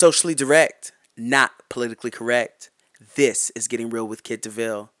Socially direct, not politically correct. This is Getting Real with Kid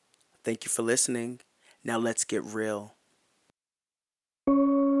DeVille. Thank you for listening. Now let's get real.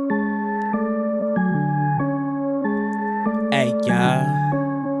 Hey, y'all.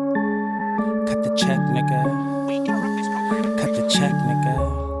 Cut the check, nigga. Cut the check, nigga.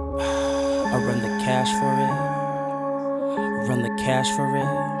 I run the cash for it. Run the cash for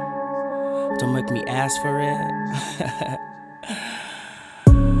it. Don't make me ask for it.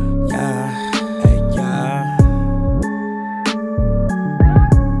 Yeah. Hey, yeah.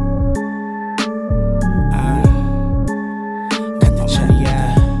 Cut the check,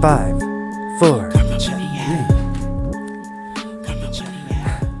 yeah. 5, 4. Cut the check, yeah.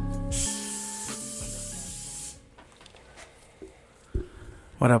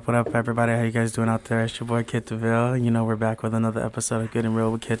 What up, everybody? How you guys doing out there? It's your boy, Kid DeVille. You know, we're back with another episode of Getting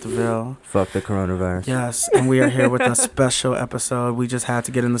Real with Kid DeVille. Fuck the coronavirus. Yes, and we are here with a special episode. We just had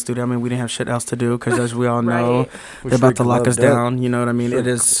to get in the studio. I mean, we didn't have shit else to do because, as we all know, they're about to lock us down. You know what I mean? It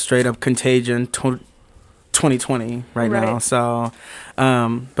is straight up contagion 2020 right now. So,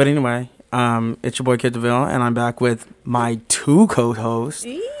 but anyway, it's your boy, Kid DeVille, and I'm back with my two co-hosts.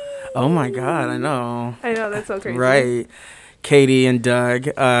 Oh, my God, I know. I know, that's so crazy. Right. Katie and Doug.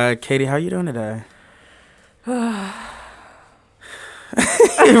 Katie, how you doing today? Right.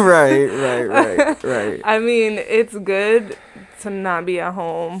 I mean, it's good to not be at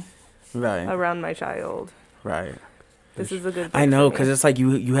home Right. around my child. Right. This is a good thing. I know, for me. because it's like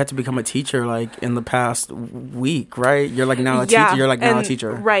you had to become a teacher like in the past week, right? You're like now a teacher. You're like now a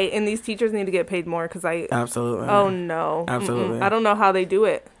teacher. Right, and these teachers need to get paid more because Absolutely. Oh no. Absolutely. I don't know how they do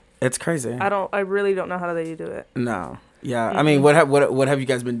it. It's crazy. I really don't know how they do it. No. Yeah. I mean, what have you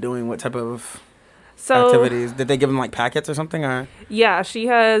guys been doing? What type of activities? Did they give them like packets or something? Or yeah, she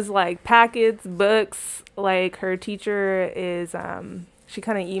has like packets, books. Like her teacher is she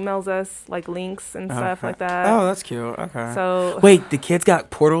kind of emails us like links and stuff like that. Oh, that's cute. Okay. So wait, the kids got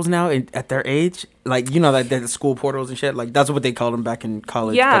portals now at their age? Like, you know, that the school portals and shit? Like, that's what they called them back in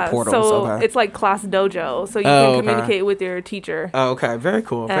college. yeah, like portals. so Okay. it's like class dojo, so you can communicate with your teacher. Oh, okay. Very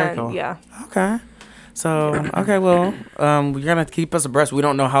cool. Very cool. Yeah. Okay. So, okay, well, you're going to keep us abreast. We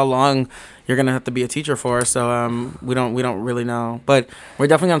don't know how long you're going to have to be a teacher for, so we don't really know. But we're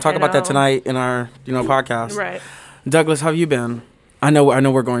definitely going to talk about that tonight in our, podcast. Right. Douglas, how have you been? I know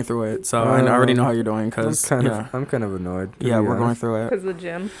we're going through it, so I already know how you're doing because I'm kind of annoyed. Yeah, we're going through it. Because of the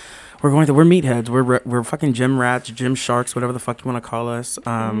gym. We're meatheads. We're fucking gym rats, gym sharks, whatever the fuck you want to call us.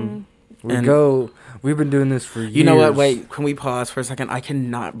 We've been doing this for years. You know what? Wait, can we pause for a second? I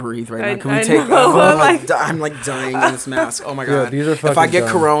cannot breathe right now. Can we I take? know. I'm like dying in this mask. Oh my god! Yeah, these are if I get dumb.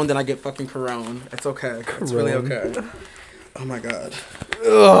 corona, then I get fucking corona. It's okay. It's really okay. Oh my god.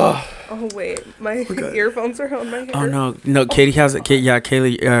 Ugh. Oh wait, my earphones are on my hair. Oh no! Katie has it. Yeah,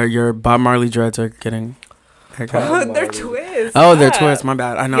 Kaylee, your Bob Marley dreads are getting. Oh, they're twists. Oh, they're twists. My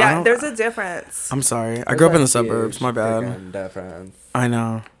bad. I know. Yeah, there's a difference. I'm sorry. I grew up in the suburbs. My bad. I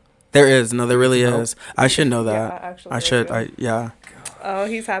know. There is. No, there really is. I should know that. Yeah, actually, I should. Yeah. Oh,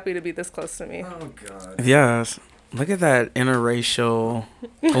 he's happy to be this close to me. Oh god. Yes. Look at that interracial.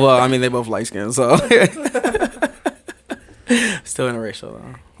 Well, I mean, they both light skinned, so. Still interracial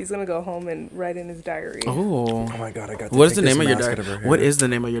though. He's gonna go home and write in his diary. Oh My god, I got. What is the name of your diary? What is the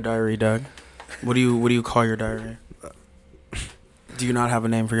name of your diary, Doug? What do you call your diary? Do you not have a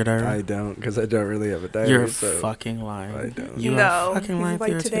name for your diary? I don't, because I don't really have a diary. You're so fucking lying. I don't. You are fucking lying through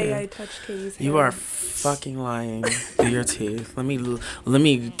your today teeth. I touched Katie's hair. You are fucking lying through your teeth. Let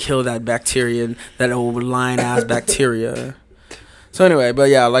me kill that bacteria, that old lying ass bacteria. So anyway, but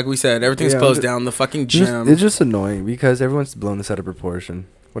yeah, like we said, everything's closed down. The fucking gym. It's just annoying because everyone's blown this out of proportion.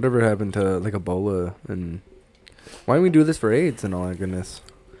 Whatever happened to like Ebola, and why don't we do this for AIDS and all that goodness?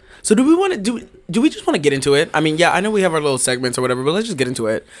 So do we want to do we just want to get into it? I mean, yeah, I know we have our little segments or whatever, but let's just get into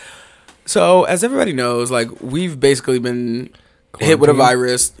it. So as everybody knows, like we've basically been hit with a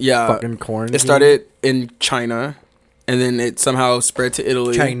virus. Yeah, fucking quarantine. It started in China, and then it somehow spread to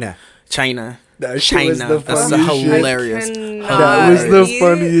Italy. China. That shit was the That's funniest shit. hilarious. That was the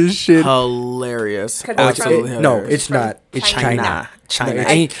funniest shit. Hilarious. Oh, Absolutely hilarious. No, it's not. It's China. No,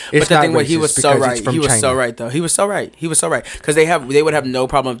 But the thing was, he was so right. He was so right, though. He was so right. Because they would have no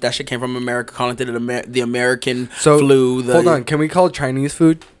problem if that shit came from America, calling it the American flu. Hold on. Can we call Chinese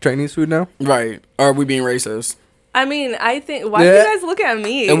food now? Right. Or are we being racist? I mean, I think. Why do you guys look at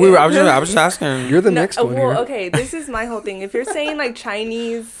me? And I was just asking. You're the next one here. Okay, this is my whole thing. If you're saying like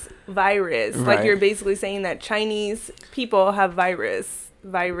Chinese virus, Right. like you're basically saying that Chinese people have virus.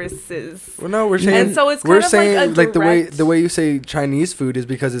 viruses. Well, no, we're saying, And so it's we're kind of saying like a direct- the way you say Chinese food is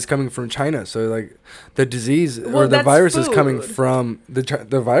because it's coming from China. So like the disease or the that's virus is coming food. from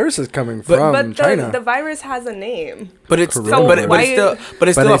the virus is coming But- from But China. the virus has a name. But it's So still, but why- it's still But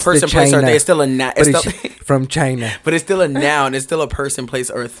a it's person, the place, or China. thing. It's still a but it's it's still, from China. but it's still a noun. It's still a person, place,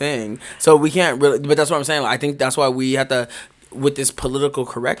 or thing. So we can't really. But that's what I'm saying. Like, I think that's why we have to with this political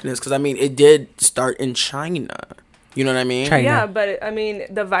correctness, because I mean, it did start in China. You know what I mean? China. Yeah, but I mean,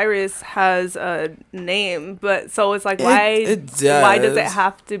 the virus has a name, but so it's like, why does it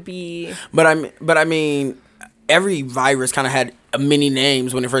have to be? But I mean, every virus kind of had many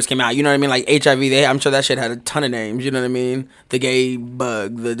names when it first came out. You know what I mean? Like HIV, I'm sure that shit had a ton of names. You know what I mean? The gay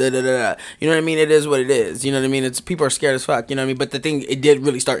bug, the da da da da. You know what I mean? It is what it is. You know what I mean? It's people are scared as fuck. You know what I mean? But the thing, it did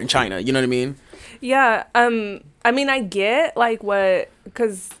really start in China. You know what I mean? Yeah. I mean, I get like what,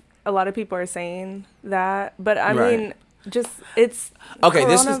 because a lot of people are saying that, but I Right. mean, just it's Okay,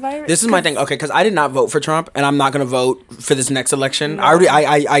 coronavirus, this is my thing. Okay, because I did not vote for Trump, and I'm not gonna vote for this next election.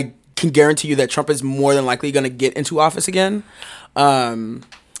 I can guarantee you that Trump is more than likely gonna get into office again. So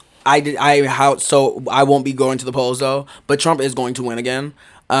I won't be going to the polls though, but Trump is going to win again.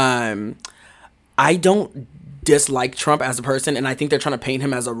 I don't dislike Trump as a person, and I think they're trying to paint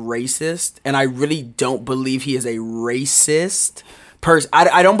him as a racist, and I really don't believe he is a racist person.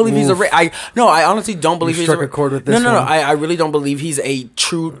 I don't believe he's a I honestly don't believe he's struck a chord with this No, one. I really don't believe he's a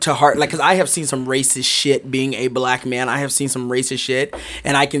true to heart, like, because I have seen some racist shit being a black man. I have seen some racist shit,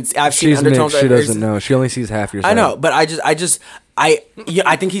 and I've seen She's undertones mixed. She of doesn't know. She only sees half your side. I know, but I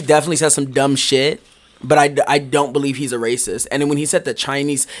think he definitely says some dumb shit, but I don't believe he's a racist. And then when he said the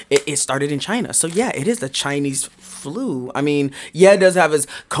Chinese, it started in China. So yeah, it is the Chinese flu. I mean, yeah, it does have his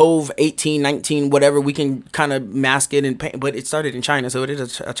COV 18, 19, whatever. We can kind of mask it and paint, but it started in China, so it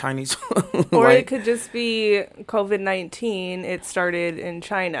is a Chinese flu. Or Like- it could just be COVID-19. It started in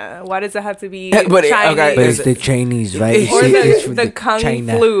China. Why does it have to be But Chinese? okay, But it's the Chinese, right? Or It's from the Kung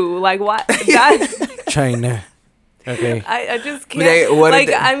China. flu. Like what? That, China. Okay. I just But they- can't. what Like,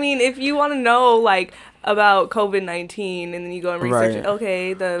 did they- I mean, if you want to know, like, about COVID-19 and then you go and research it, Right.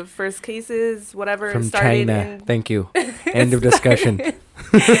 okay, the first cases, whatever, From started China. in Thank you. End of discussion.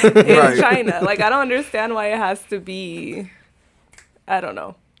 Right. China. Like, I don't understand why it has to be, I don't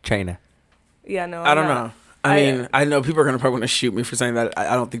know. China. Yeah, no, I don't I'm not. know. I mean, I know people are gonna probably want to shoot me for saying that.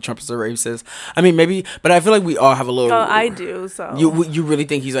 I don't think Trump is a racist. I mean, maybe, but I feel like we all have a little. Oh, I do, so. You really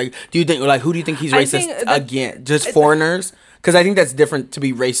think he's like? Do you think like who do you think he's I racist think that- against? Just foreigners? Because I think that's different to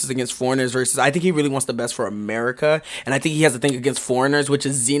be racist against foreigners versus. I think he really wants the best for America, and I think he has a thing against foreigners, which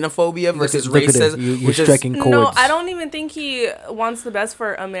is xenophobia versus Look at racism. it. You're which is striking chords. No, I don't even think he wants the best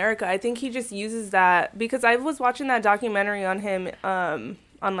for America. I think he just uses that because I was watching that documentary on him, on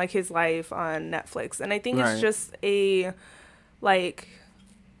like his life on Netflix, and I think Right. it's just like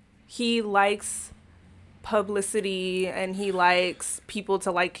he likes publicity and he likes people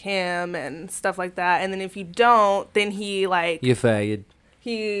to like him and stuff like that. And then if you don't, then he like You fired.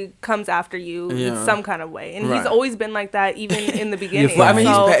 he comes after you Yeah. in some kind of way. And Right. he's always been like that, even in the beginning. Well, I mean,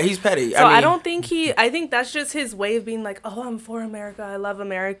 So- he's petty. so I, mean, I don't think I think that's just his way of being like, oh, I'm for America. I love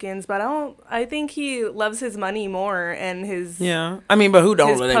Americans. But I think he loves his money more and his Yeah, I mean, but who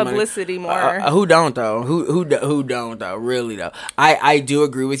don't his love their money? publicity more. Who don't though? Who don't though? Really though? I do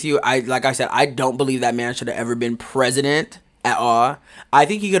agree with you. Like I said, I don't believe that man should have ever been president at all. I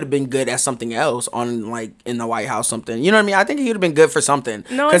think he could have been good at something else on like in the White House something. You know what I mean? I think he would have been good for something.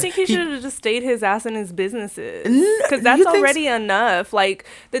 No, I 'Cause think he should have just stayed his ass in his businesses. you Because that's think so? already enough. Like,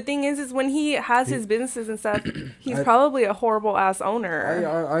 the thing is when he has his businesses and stuff, he's probably a horrible ass owner.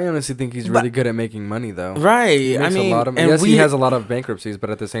 I honestly think he's really good at making money, though. Right. He I makes mean, a lot of, and yes, we he has a lot of bankruptcies,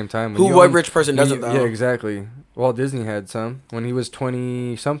 but at the same time, when you what own- rich person when doesn't you- though? Yeah, exactly. Walt Disney had some when he was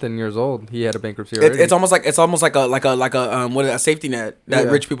 20-something years old. He had a bankruptcy already. It's almost like a safety net that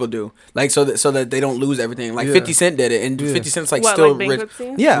Yeah. rich people do, like so that they don't lose everything. Like Yeah. 50 Cent did it, and Yeah. 50 Cent's like What, still like rich. bankruptcy?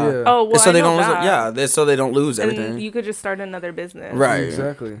 Yeah. Yeah. Oh, well, so I they know don't lose. that. Yeah, so they don't lose And everything. you could just start another business. Right.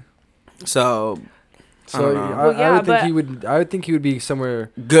 Exactly. So So know. I, Well, yeah, I would think but- he would. I would think he would be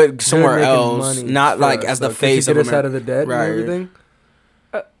somewhere good somewhere making else, money not for like us, as the though, 'cause face he of get us America. out of the debt Right. and everything.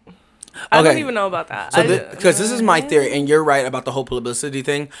 I don't Okay. even know about that. So, because this is my theory, and you're right about the whole publicity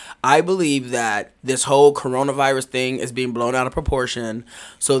thing. I believe that this whole coronavirus thing is being blown out of proportion,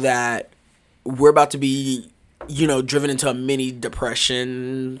 so that we're about to be driven into a mini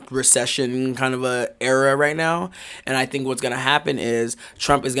depression, recession kind of a era right now. And I think what's going to happen is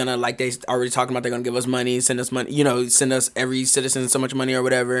Trump is going to, like they already talking about, they're going to give us money, send us money, send us every citizen so much money or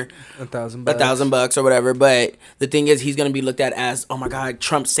whatever. $1,000 or whatever. But the thing is, he's going to be looked at as, oh my God,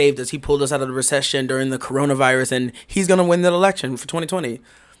 Trump saved us. He pulled us out of the recession during the coronavirus, and he's going to win the election for 2020.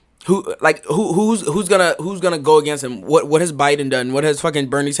 Who's gonna go against him? What has Biden done? What has fucking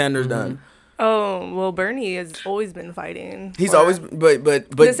Bernie Sanders done? Oh, well, Bernie has always been fighting. He's always, but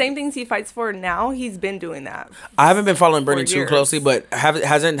the same things he fights for now, he's been doing that. I haven't been following Bernie too closely, but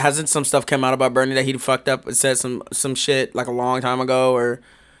hasn't some stuff come out about Bernie that he fucked up and said some shit like a long time ago, or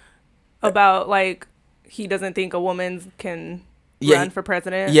about like he doesn't think a woman can run for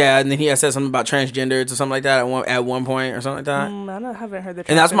president. Yeah, and then he had said something about transgender or something like that at one point or something like that. I haven't heard the.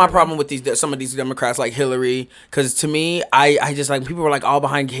 And that's my problem with some of these Democrats like Hillary, because to me, I just like people were like all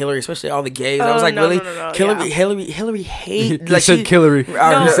behind Hillary, especially all the gays. I was like, really, Hillary hate. Like she said, Hillary.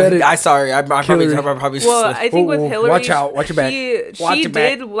 No. You said it. I probably. Well, I think with Hillary, watch out, watch your back. She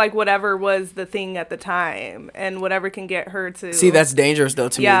did like whatever was the thing at the time, and whatever can get her to. See, that's dangerous though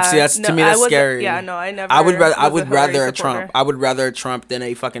to me. See, that's scary. Yeah, no, I never. I would rather a Trump. I would rather a Trump than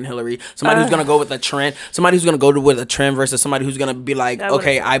a fucking Hillary. Somebody who's gonna go with a trend. Somebody who's gonna go with a trend versus somebody who's gonna be like,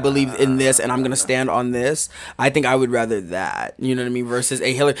 okay, I believe in this and I'm gonna stand on this. I think I would rather that. You know what I mean? Versus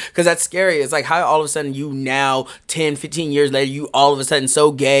a Hillary, because that's scary. It's like how all of a sudden you now 10, 15 years later, you all of a sudden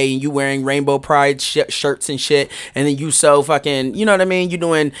so gay and you wearing rainbow pride shirts and shit, and then you so fucking, you know what I mean? You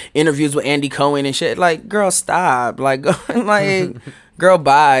doing interviews with Andy Cohen and shit. Like, girl, stop. Like, like. Girl,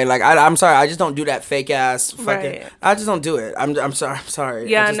 bye. Like, I'm sorry. I just don't do that fake ass fucking. Right. I just don't do it. I'm sorry. I'm sorry.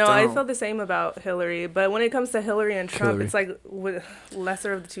 Yeah, I feel the same about Hillary. But when it comes to Hillary and Trump, it's like with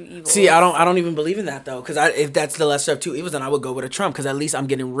lesser of the two evils. See, I don't even believe in that though. Because if that's the lesser of two evils, then I would go with a Trump. Because at least I'm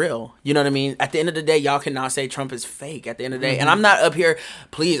getting real. You know what I mean? At the end of the day, y'all cannot say Trump is fake. At the end of the day, and I'm not up here.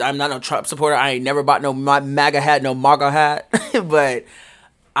 Please, I'm not no Trump supporter. I ain't never bought no MAGA hat, no MAGA hat. But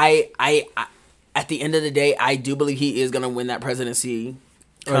I at the end of the day, I do believe he is going to win that presidency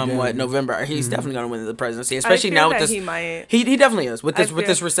come November. He's definitely going to win the presidency, especially now with this. He might. He definitely is with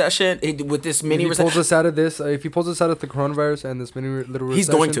this recession, with this mini recession. If he pulls us out of this, if he pulls us out of the coronavirus and this mini little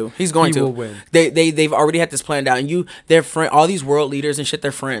recession, he's going to. He will win. They've already had this planned out, and they're all these world leaders and shit.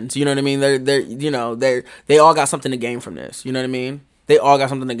 They're friends. You know what I mean? They all got something to gain from this. You know what I mean? They all got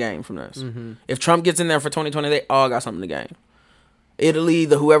something to gain from this. If Trump gets in there for 2020, they all got something to gain. Italy,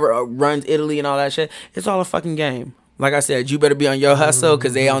 whoever runs Italy and all that shit, it's all a fucking game. Like I said, you better be on your hustle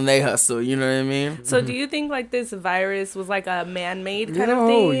because they on their hustle. You know what I mean? So do you think like this virus was like a man-made kind of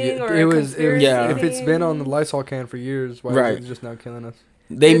thing? Or it was. If it's been on the Lysol can for years, why is it just now killing us?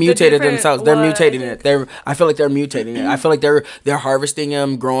 They mutated themselves. They're mutating it. I feel like they're mutating it. I feel like they're harvesting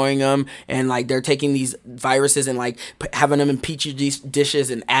them, growing them, and like they're taking these viruses and like having them in petri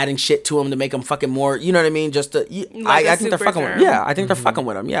dishes and adding shit to them to make them fucking more. You know what I mean? Just to, I think they're fucking with. Yeah, I think they're fucking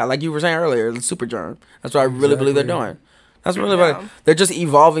with them. Yeah, like you were saying earlier, the super germ. That's what I really believe they're doing. That's really what they're just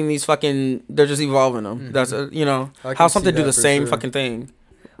evolving these fucking. They're just evolving them. That's how something do the same fucking thing.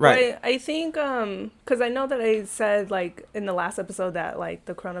 Right. I think, because I know that I said, like, in the last episode that, like,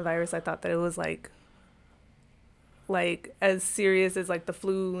 the coronavirus, I thought that it was, like, as serious as, like, the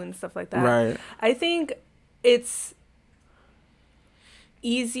flu and stuff like that. Right. I think it's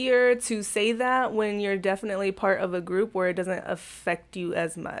easier to say that when you're definitely part of a group where it doesn't affect you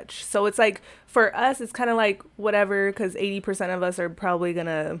as much. So it's, like, for us, it's kind of like, whatever, because 80% of us are probably going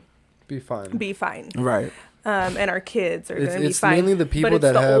to be fine. Right. And our kids are going to be fine. It's mainly the people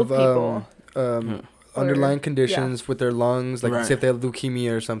that have underlying conditions with their lungs, like say if they have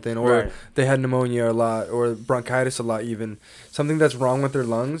leukemia or something, or they had pneumonia a lot, or bronchitis a lot even. Something that's wrong with their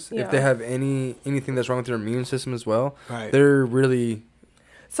lungs. Yeah. If they have anything that's wrong with their immune system as well, they're really...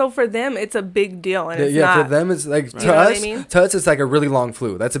 So for them, it's a big deal, and it's not. For them, it's like to us, it's like a really long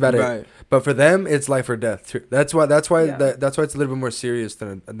flu. That's about it. But for them, it's life or death. Too. That's why it's a little bit more serious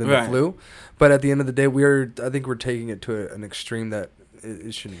than the flu. But at the end of the day, I think we're taking it to an extreme that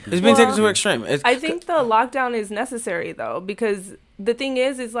it shouldn't be. It's been taken to an extreme. I think the lockdown is necessary though, because the thing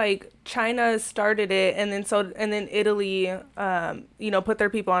is like China started it, and then Italy, put their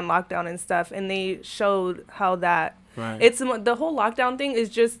people on lockdown and stuff, and they showed how that. Right. It's the whole lockdown thing is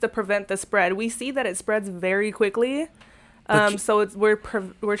just to prevent the spread. We see that it spreads very quickly, so we're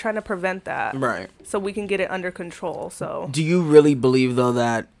trying to prevent that, right? So we can get it under control. So, do you really believe though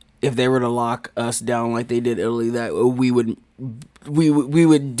that if they were to lock us down like they did Italy, that we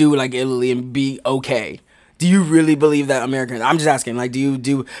would do like Italy and be okay? Do you really believe that Americans? I'm just asking. Like, do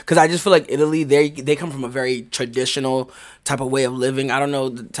you because I just feel like Italy, they come from a very traditional type of way of living. I don't know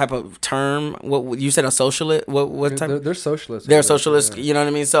the type of term. What you said, a socialist? What type? They're socialists. They're socialists. Yeah. You know what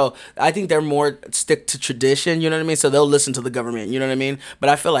I mean? So I think they're more stick to tradition. You know what I mean? So they'll listen to the government. You know what I mean? But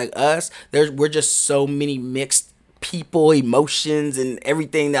I feel like us, we're just so many mixed people, emotions, and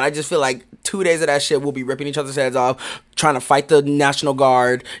everything that I just feel like 2 days of that shit we'll be ripping each other's heads off, trying to fight the National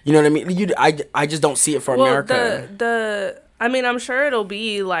Guard. You know what I mean? I just don't see it for America. I mean, I'm sure it'll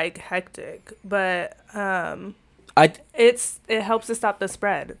be like hectic, but it helps to stop the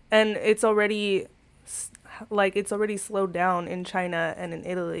spread, and it's already slowed down in China and in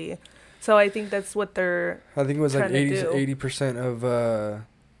Italy. So I think that's what they're. I think it was like 80% of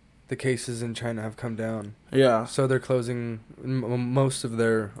the cases in China have come down. Yeah. So they're closing most of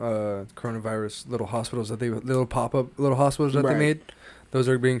their coronavirus little hospitals little pop-up little hospitals that they made. Those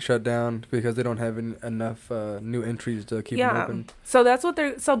are being shut down because they don't have enough new entries to keep them open. So that's what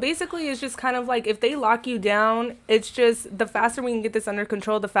so basically it's just kind of like if they lock you down, it's just the faster we can get this under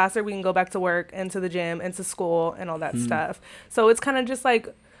control, the faster we can go back to work and to the gym and to school and all that stuff. So it's kind of just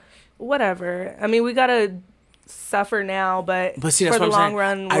like, whatever. I mean, we got to suffer now, but see, for the long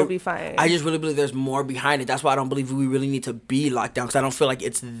run, we'll be fine. I just really believe there's more behind it. That's why I don't believe we really need to be locked down, because I don't feel like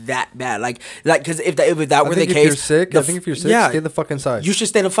it's that bad. Like, because if that were the case, if you're sick, I think if you're sick, stay the fuck inside. You should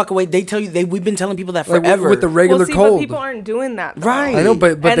stay the fuck away. They tell you we've been telling people that forever. Like with the regular cold, but people aren't doing that, though. Right? I know,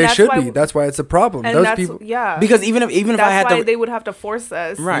 but they should be. That's why it's a problem. And those people, because even if I had, that's why they would have to force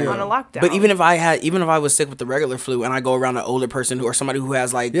us on a lockdown. But even if I was sick with the regular flu and I go around an older person or somebody who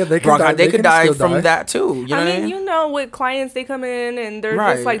has like bronchitis, they could die from that too. You know what I mean? You know, with clients, they come in and they're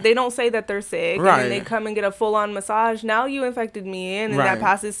just like, they don't say that they're sick, and then they come and get a full-on massage. Now you infected me, and then that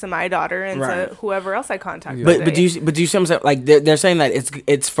passes to my daughter and to whoever else I contact. But do you see what I'm saying? Like they're saying that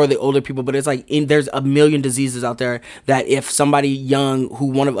it's for the older people, but it's like there's a million diseases out there that if somebody young who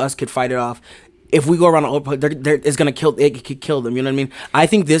one of us could fight it off, if we go around, it's gonna kill. It could kill them. You know what I mean? I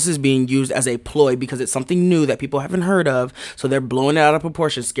think this is being used as a ploy because it's something new that people haven't heard of. So they're blowing it out of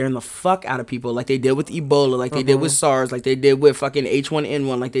proportion, scaring the fuck out of people, like they did with Ebola, like they did with SARS, like they did with fucking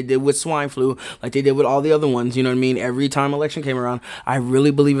H1N1, like they did with swine flu, like they did with all the other ones. You know what I mean? Every time election came around, I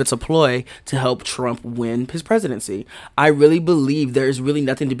really believe it's a ploy to help Trump win his presidency. I really believe there is really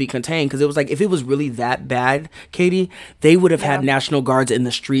nothing to be contained, because it was like, if it was really that bad, Katie, they would have had National Guards in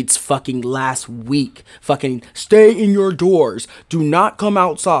the streets fucking last week. Fucking stay in your doors, do not come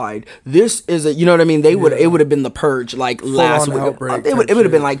outside. This is a, you know what I mean? It would have been the purge like last week. It would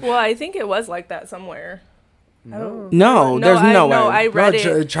have been like, well, I think it was like that somewhere. No, there's no way. I read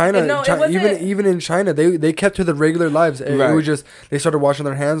it. China, even in China, they kept to the regular lives. It was just they started washing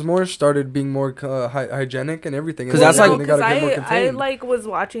their hands more, started being more hygienic and everything. Because that's like, I was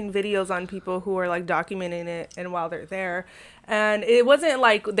watching videos on people who are like documenting it, and while they're there, and it wasn't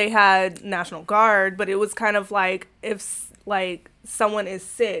like they had National Guard, but it was kind of like if like someone is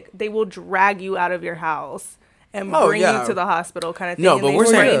sick, they will drag you out of your house and bring you to the hospital, kind of thing. No, but we're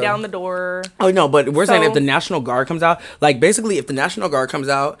saying down the door. Oh no, but we're saying if the National Guard comes out, like basically if the National Guard comes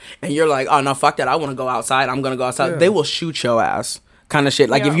out and you're like, oh no, fuck that, I want to go outside, I'm gonna go outside. They will shoot your ass, kind of shit.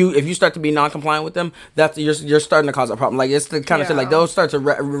 Like if you start to be non-compliant with them, that's you're starting to cause a problem. Like it's the kind of shit like they'll start to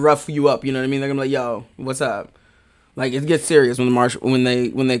rough you up. You know what I mean? They're gonna be like, yo, what's up? Like it gets serious when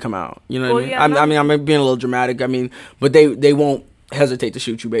they come out. You know what I mean? I mean I'm being a little dramatic. I mean, but they won't hesitate to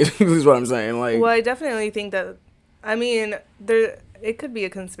shoot you, basically, is what I'm saying. Like, well, I definitely think that, I mean, it could be a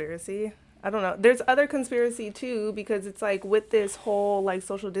conspiracy. I don't know. There's other conspiracy too, because it's like with this whole like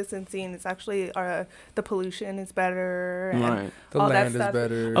social distancing, it's actually the pollution is better, and the land is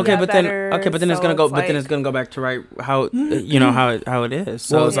better. Okay, but then it's gonna go. But then it's gonna go back to how you know how it is.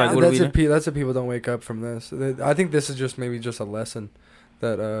 So it's like, that's if people don't wake up from this. I think this is just maybe just a lesson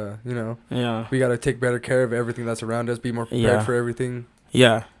that you know. We gotta take better care of everything that's around us. Be more prepared for everything.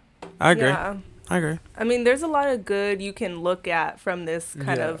 Yeah, I agree. Yeah. I agree. I mean, there's a lot of good you can look at from this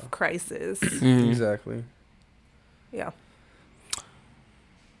kind of crisis. Exactly. Yeah.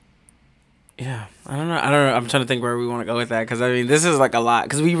 Yeah, I don't know. I'm trying to think where we want to go with that, because I mean, this is like a lot,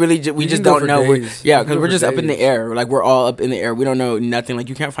 because we really we just don't know. Because we're just up in the air. Like we're all up in the air. We don't know nothing. Like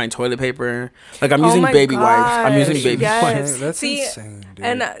you can't find toilet paper. Like I'm using baby wipes. I'm using baby wipes. That's insane, dude.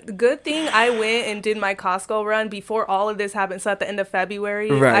 And good thing I went and did my Costco run before all of this happened. So at the end of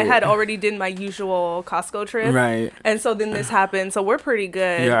February, I had already did my usual Costco trip. Right. And so then this happened. So we're pretty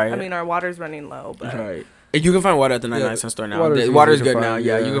good. Right. I mean, our water's running low, but you can find water at the 99-cent store now. Water's good now.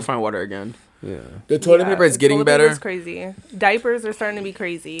 Yeah, you can find water again. Yeah. The toilet paper is getting better. It's crazy. Diapers are starting to be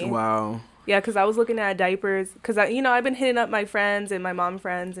crazy. Wow. Yeah, because I was looking at diapers. Because, I've been hitting up my friends and my mom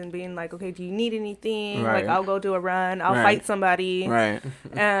friends and being like, okay, do you need anything? Right. Like, I'll go do a run. I'll fight somebody. Right.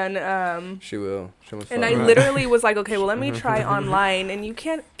 And she will. And I literally was like, okay, well, let me try online. And you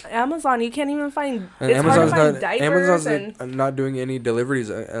can't, Amazon, you can't even find, and it's Amazon's hard to find diapers. Amazon's not doing any deliveries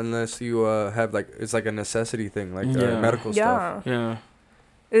unless you have, like, it's like a necessity thing, like medical stuff. Yeah.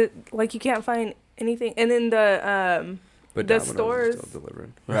 Like, you can't find anything. And then the Domino's stores, is still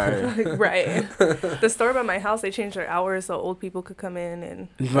delivering. Right. right. The store by my house, they changed their hours so old people could come in and.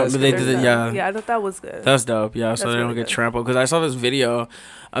 They did it, yeah. Yeah, I thought that was good. That's dope. Yeah, so they don't get trampled. Because I saw this video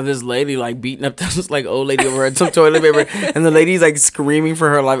of this lady like beating up this like old lady over at some toilet paper, and the lady's like screaming for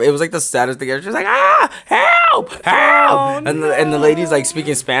her life. It was like the saddest thing ever. She's like, help! Oh, and the lady's like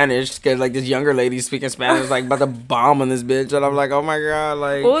speaking Spanish because like this younger lady speaking Spanish like about to bomb on this bitch, and I'm like, oh my god,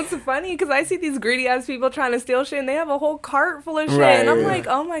 like. Well, it's funny because I see these greedy ass people trying to steal shit, and they have a whole cart full of shit, and I'm like,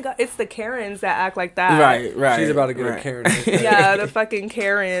 oh my god, it's the Karens that act like that. Right. She's about to get a Karen. Yeah, the fucking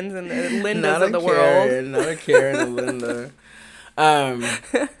Karens and the Lindas of the world. Not a Karen, a Linda.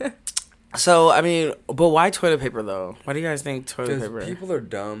 So I mean, but why toilet paper though? Why do you guys think toilet paper? People are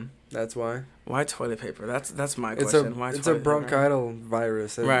dumb. That's why. Why toilet paper? That's my question. Why it's a bronchial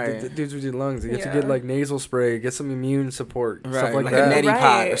virus. Right. It dudes with your lungs. You have to get like nasal spray, get some immune support, stuff like a that. neti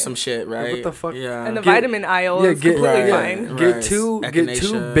pot or some shit, right? What the fuck? Yeah. And the vitamin aisle is completely fine. Get two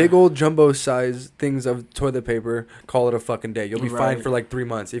big old jumbo size things of toilet paper. Call it a fucking day. You'll be fine for like 3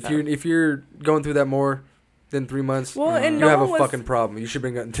 months. If you're going through that more than 3 months, and you have a fucking problem. You should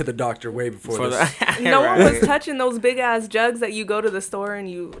bring it to the doctor way before this. No one was touching those big ass jugs that you go to the store and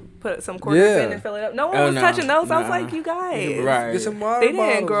you put some quarters in and fill it up. No one was touching those. I was like, you guys, right? Get some water they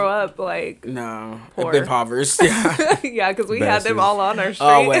didn't grow up like poor. Impoverished. Yeah, yeah, because we had them all on our street.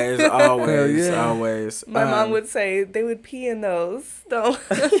 Always. My mom would say they would pee in those. So.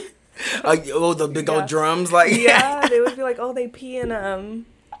 The big old drums, like they would be like, oh, they pee in them.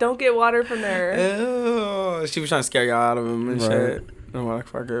 Don't get water from there. Oh, she was trying to scare y'all out of them and shit. Oh,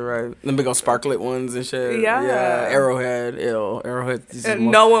 motherfucker, right? The big old sparklet ones and shit. Yeah. Arrowhead. Ew. Arrowhead.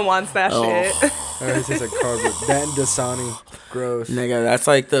 No one wants that shit. It tastes like cardboard. That and Dasani. Gross. Nigga, that's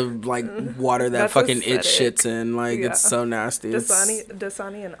like the water that fucking it shits in. Like, it's so nasty.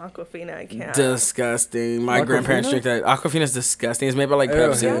 Dasani and Aquafina, I can't. Disgusting. My grandparents drink that. Aquafina's disgusting. It's made by like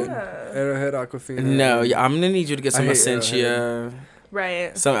Pepsi. Arrowhead Aquafina. No, I'm gonna need you to get some Essentia.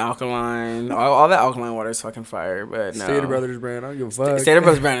 Right. Some alkaline. All that alkaline water is fucking fire, but no. Stater Brothers brand. I don't give a fuck. Stater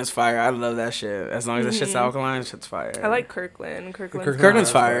Brothers brand is fire. I love that shit. As long as that shit's alkaline, shit's fire. I like Kirkland.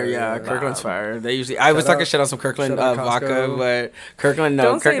 Kirkland's fire. Yeah, Kirkland's fire. They usually. I was talking shit on some Kirkland vodka, but Kirkland no.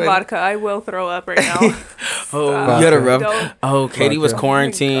 Don't say vodka. I will throw up right now. You had a rough. Oh, Katie was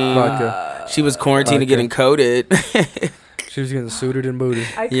quarantined. She was quarantined to getting coated. She was getting suited and booted.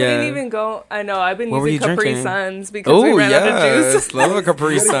 I couldn't even go. I know. I've been using Capri Suns because we ran out of juice. Love a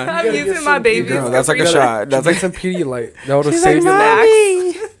Capri Sun. I'm using my baby's. That's like a shot. That's like some Pedialyte. That would have saved your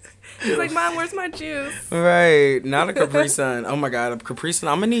life. He's like, Mom, where's my juice? Right. Not a Capri Sun. Oh my God. A Capri Sun.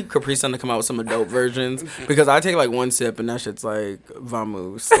 I'm going to need Capri Sun to come out with some adult versions because I take like one sip and that shit's like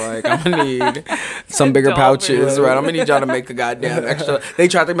vamoose. Like, I'm going to need some bigger pouches, right? I'm going to need y'all to make a goddamn extra. They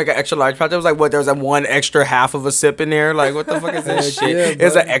tried to make an extra large pouch. It was like, what? There's like one extra half of a sip in there? Like, what the fuck is this shit? Yeah,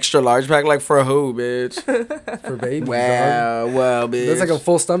 it's an extra large pack. Like, for who, bitch? For babies. Wow. Well, bitch. That's like a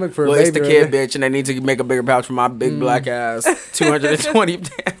full stomach for a baby. It's the kid, bitch, and they need to make a bigger pouch for my big black ass. 220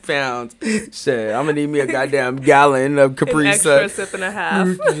 pounds. Shit, I'm gonna need me a goddamn gallon of Capri Sun. Extra sip and a half.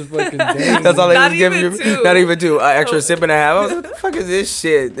 That's all they was giving you. Not even two. Extra sip and a half. I was like, what the fuck is this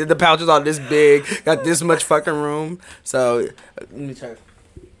shit? The pouch is all this big, got this much fucking room. So let me check.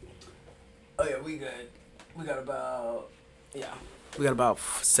 Oh yeah, we good. We got about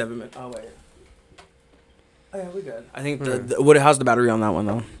 7 minutes. Oh wait. Oh yeah, we good. I think how's the battery on that one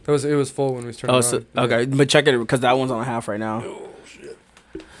though? It was full when we turned it on. Okay, but check it because that one's on a half right now. Oh shit.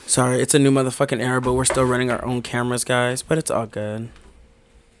 Sorry, it's a new motherfucking era, but we're still running our own cameras, guys. But it's all good.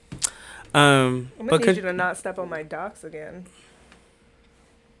 I'm gonna need you to not step on my docs again.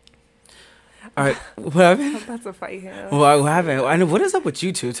 All right, what happened? I'm about to fight him. Well, what happened? I know what is up with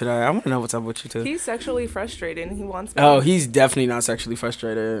you two today. I want to know what's up with you two. He's sexually frustrated and he wants me. Oh, he's definitely not sexually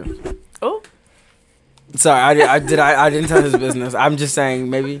frustrated. Oh. Sorry, I didn't tell his business. I'm just saying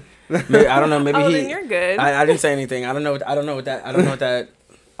maybe I don't know. Maybe then you're good. I didn't say anything. I don't know what that.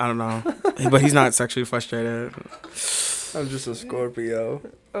 I don't know, but he's not sexually frustrated. I'm just a Scorpio.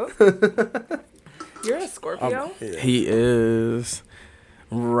 Oh. You're a Scorpio? He is.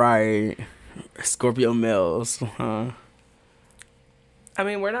 Right. Scorpio males. Huh? I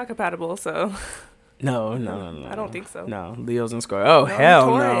mean, we're not compatible, so. No. I don't think so. No, Leo's in Scorpio. Oh, no, hell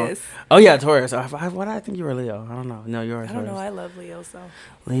Taurus. no. Oh, yeah, Taurus. Why did I think you were Leo? I don't know. No, you're Taurus. I don't know. I love Leos, though.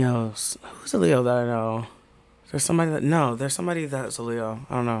 Leos. Who's a Leo that I know? There's somebody that's a Leo.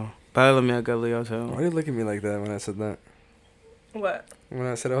 I don't know. But let me a good Leo, too. Why did you look at me like that when I said that? What? When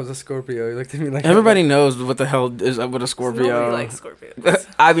I said I was a Scorpio, you looked at me like Everybody knows what the hell is up with a Scorpio. Nobody likes Scorpios.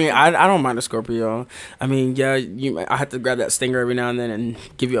 I mean, I don't mind a Scorpio. I mean, yeah, I have to grab that stinger every now and then and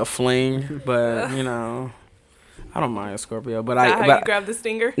give you a fling, but you know, I don't mind a Scorpio. But how you grab the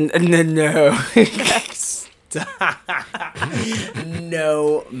stinger? No,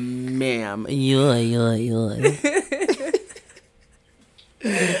 no, ma'am.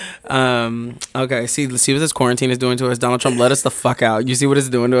 Okay, see what this quarantine is doing to us. Donald Trump let us the fuck out. You see what it's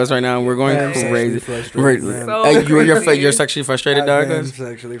doing to us right now? We're going crazy. You're sexually frustrated, Douglas? I'm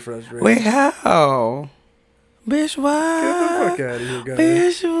sexually frustrated. Wait, how? Bitch, what? Get the fuck out of here, guy.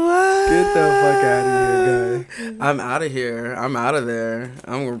 Bitch, what? Get the fuck out of here, guy. I'm out of here. I'm out of there.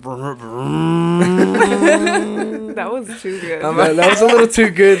 That was too good. That was a little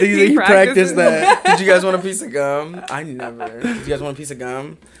too good. He practiced that. Did you guys want a piece of gum? I never. Did you guys want a piece of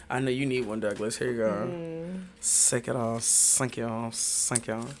gum? I know you need one, Douglas. Here you go. Sick it all. Thank y'all.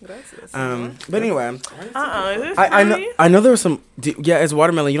 Gracias. But anyway. I know there was some. Yeah, it's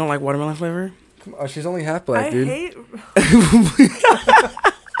watermelon. You don't like watermelon flavor? Oh, she's only half black, dude. hate.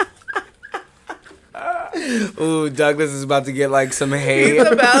 Ooh, Douglas is about to get like some hate. He's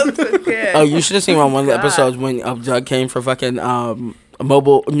about to get. Oh, you should have seen one of the episodes when Doug came for fucking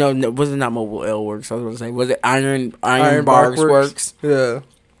mobile. No, was it not Mobile Ale Works? I was gonna say, was it Iron Barks Works? Yeah,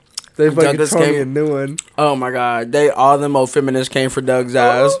 they fucking Douglas told me came, a new one. Oh my god, all them old feminists came for Doug's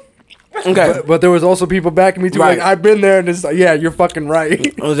ass. Okay, but there was also people backing me too. Right. Like I've been there, and it's like, yeah, you're fucking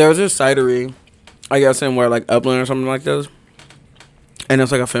right. Oh, there was this cidery, I guess, in where like Upland or something like this. And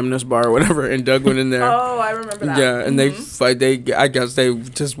it's like a feminist bar or whatever, and Doug went in there. Oh, I remember that. Yeah, and I guess they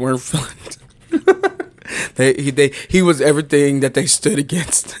just weren't feeling. He was everything that they stood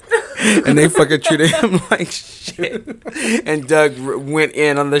against, and they fucking treated him like shit. And Doug went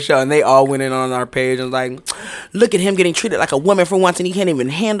in on the show, and they all went in on our page and was like, "Look at him getting treated like a woman for once, and he can't even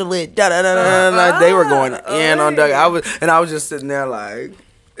handle it." Da da da da. They were going in on Doug. I was just sitting there like,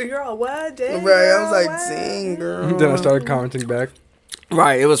 "You're all what, dang, right?" I was like, "Dang, girl." Then I started commenting back.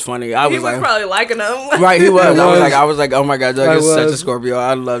 Right, it was funny. He was like, probably liking him. Right, he was. I was like, oh my god, Doug is such a Scorpio.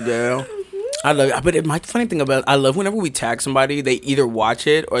 I love that. I love it. But my funny thing about it, I love whenever we tag somebody, they either watch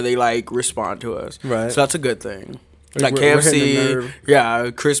it or they like respond to us. Right. So that's a good thing. Like KFC,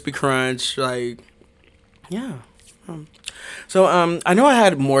 yeah, Crispy Crunch, like, yeah. So I know I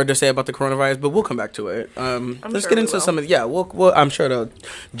had more to say about the coronavirus, but we'll come back to it. Let's get into some of we'll I'm sure to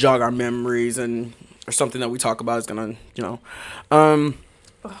jog our memories and or something that we talk about is gonna,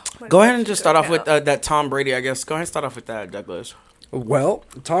 go ahead and just start off with that Tom Brady, I guess. Go ahead and start off with that, Douglas. Well,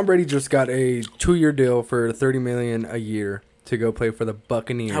 Tom Brady just got a 2-year deal for $30 million a year to go play for the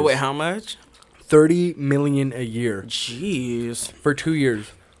Buccaneers. Wait, how much? $30 million a year. Jeez. For 2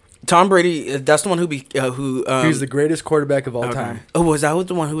 years. Tom Brady, that's the one who he's the greatest quarterback of all time. Oh, was that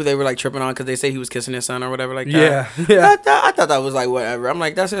the one who they were like tripping on because they say he was kissing his son or whatever like that? Yeah. I thought that was like whatever. I'm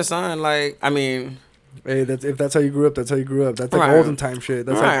like, that's his son. Like, I mean, hey, if that's how you grew up, that's how you grew up. That's like olden time shit.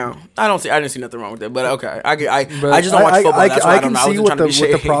 That's right. I didn't see nothing wrong with it, but okay. I just don't watch football. That's why I don't know. See what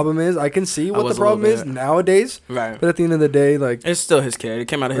the problem is. I can see what the problem is nowadays. Right. But at the end of the day, like, it's still his kid. It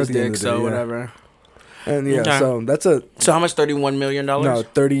came out of his dick, so whatever. And so that's So how much? $31 million? No,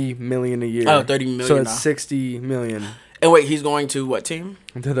 $30 million a year. Oh, $30 million. So it's $60 million. And wait, he's going to what team?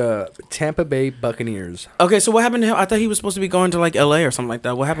 To the Tampa Bay Buccaneers. Okay, so what happened to him? I thought he was supposed to be going to like LA or something like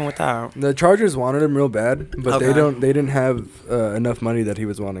that. What happened with that? The Chargers wanted him real bad, but they didn't have enough money that he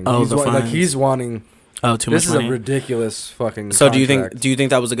was wanting. Oh, he's wanting. Oh, too much money. This is a ridiculous fucking. So contract. do you think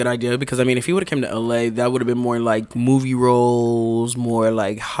that was a good idea? Because I mean, if he would have come to LA, that would have been more like movie roles, more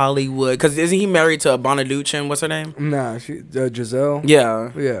like Hollywood. Because isn't he married to Bonaduce? What's her name? Nah, Giselle.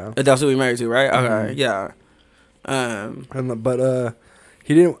 Yeah. That's who he married to, right? Okay, yeah. But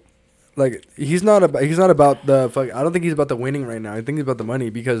he didn't like. He's not about the fuck. I don't think he's about the winning right now. I think he's about the money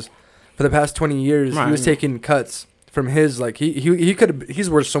because for the past 20 years he was taking cuts from his like he's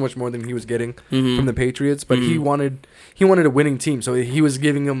worth so much more than he was getting from the Patriots, but he wanted a winning team, so he was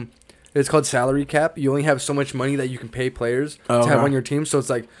giving them. It's called salary cap. You only have so much money that you can pay players to have on your team. So it's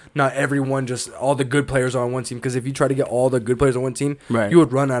like not everyone, just all the good players are on one team. Because if you try to get all the good players on one team, you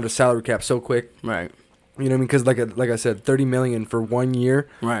would run out of salary cap so quick. Right. You know what I mean? Because like I said, $30 million for 1 year.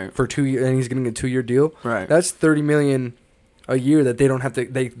 Right. For 2 years, and he's getting a 2-year deal. Right. That's $30 million a year that they don't have to.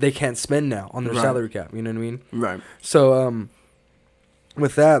 They can't spend now on their salary cap. You know what I mean? Right. So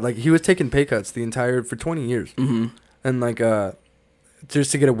with that, like, he was taking pay cuts for 20 years. Mm-hmm. And, like,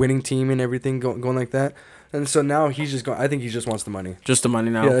 just to get a winning team and everything going like that. And so now he's just going. I think he just wants the money. Just the money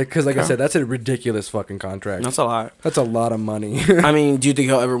now. Yeah, because I said, that's a ridiculous fucking contract. That's a lot. That's a lot of money. I mean, do you think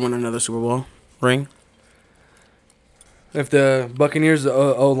he'll ever win another Super Bowl ring? If the Buccaneers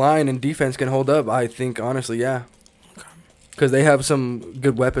O-line and defense can hold up, I think, honestly, yeah. Because they have some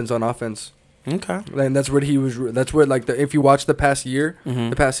good weapons on offense. Okay. And that's where like, if you watch the past year,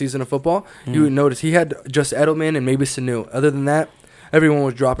 the past season of football, you would notice he had just Edelman and maybe Sanu. Other than that, everyone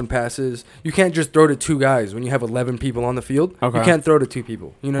was dropping passes. You can't just throw to two guys when you have 11 people on the field. Okay. You can't throw to two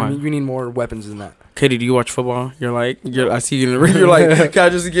people. You know what I mean? You need more weapons than that. Katie, do you watch football? I see you in the ring. You're like, can I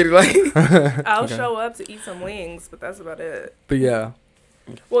just get like? I'll show up to eat some wings, but that's about it. But yeah.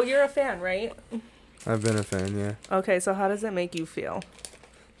 Well, you're a fan, right? I've been a fan, yeah. Okay, so how does it make you feel?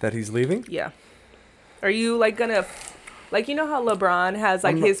 That he's leaving? Yeah. Are you like gonna, like, you know how LeBron has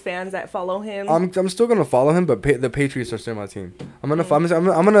like his fans that follow him? I'm still gonna follow him, but the Patriots are still my team. I'm a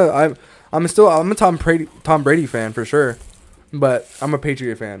Tom Brady fan for sure, but I'm a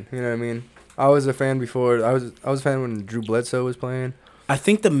Patriot fan. You know what I mean? I was a fan before. I was a fan when Drew Bledsoe was playing. I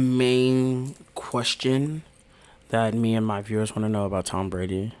think the main question that me and my viewers want to know about Tom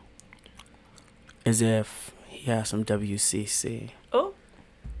Brady is if he has some WCC. Oh.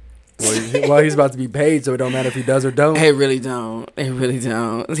 Well, he's about to be paid, so it don't matter if he does or don't. It really don't.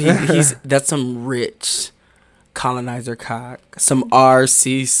 He's that's some rich colonizer cock. Some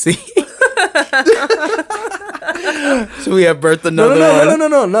RCC. So we have birthed another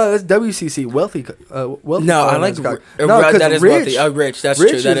one. No. That's WCC, wealthy. No, I like that is rich. Wealthy. Rich. That's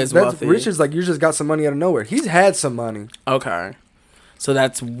true. That is wealthy. Rich is like you just got some money out of nowhere. He's had some money. Okay, so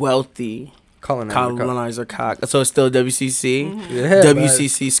that's wealthy. Colonizer cock. So it's still WCC. Mm-hmm. Yeah,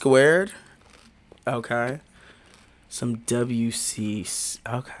 WCC squared. Okay. Some WCC.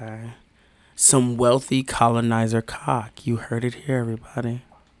 Okay. Some wealthy colonizer cock. You heard it here, everybody.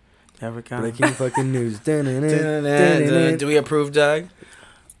 There we go. Breaking fucking news. Do we approve, Doug?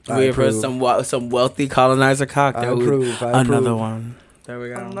 Do we approve some wealthy colonizer cock? I approve. Another one. There we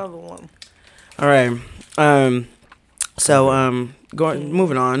go. Another one. All right.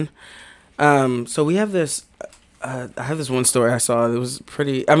 Moving on. So we have this. I have this one story I saw. It was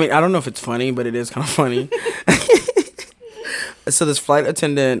pretty. I mean, I don't know if it's funny, but it is kind of funny. So this flight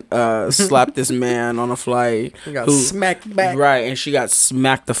attendant slapped this man on a flight. He got smacked back. Right, and she got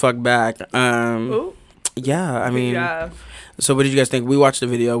smacked the fuck back. Ooh. Yeah, I mean. Yeah. So what did you guys think? We watched the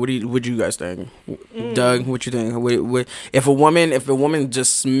video. What did you guys think? Doug, what you think? If a woman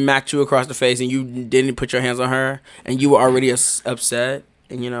just smacked you across the face and you didn't put your hands on her and you were already upset.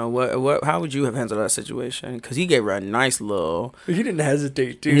 And you know what? How would you have handled that situation? Because he gave her a nice little. He didn't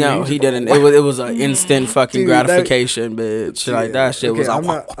hesitate, dude. No, he didn't. It was an instant fucking gratification, bitch. Yeah. Like that shit okay, was.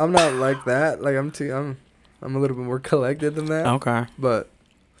 I'm not like that. Like I'm a little bit more collected than that. Okay. But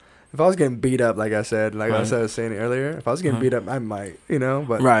if I was getting beat up, like I said, I was saying earlier, if I was getting beat up, I might,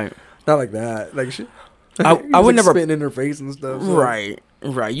 but right, not like that. Like shit. I would never spitting in her face and stuff. So. Right.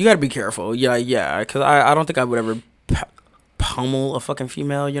 You got to be careful. Yeah. Because I don't think I would ever pummel a fucking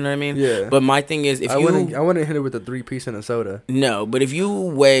female, you know what I mean? Yeah. But my thing is, I wouldn't hit her with a 3-piece and a soda. No, but if you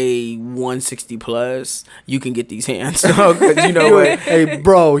weigh 160 plus, you can get these hands. Cause you know what? Hey,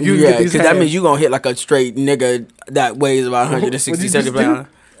 bro, you can get these hands. That means you gonna hit like a straight nigga that weighs about 160, 70 pounds.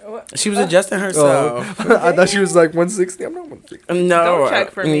 She was adjusting herself. I thought she was like 160. I'm not 160. No. Don't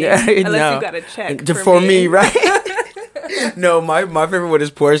check for me. Unless you got to check for me, right? No, my favorite one is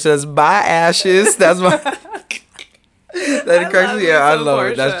Porsche says, "Bye, ashes." That's my... That cracks me up. I love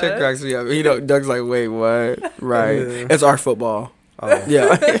it. That shit cracks me up. Doug's like, wait, what? Right. Yeah. It's our football. Oh.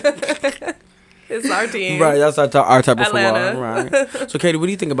 Yeah. It's our team. Right. That's our type of Atlanta. football. Right. So, Katie, what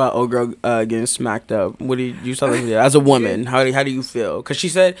do you think about old girl getting smacked up? What do you saw this video? As a woman, how do you feel? Because she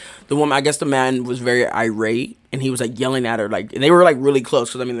said I guess the man was very irate and he was like yelling at her, like, and they were like really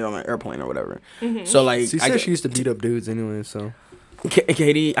close because they're on an airplane or whatever. Mm-hmm. So like, she said she used to beat up dudes anyway, so.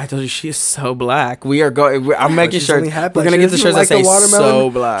 Katie, I told you she is so black. We are going. I'm making sure we're gonna get the shirts that say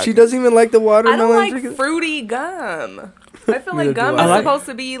so black. She doesn't even like the watermelon. I don't like fruity gum. I feel like gum is supposed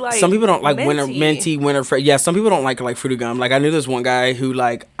to be like. Some people don't like minty winter. Yeah, some people don't like fruity gum. Like I knew this one guy who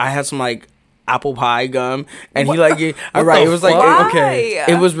like I had some like apple pie gum, and he like it. All right, it was like okay.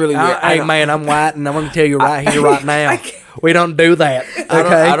 It was really weird. Hey man, I'm white, and I'm gonna tell you right here, right now. We don't do that. Okay.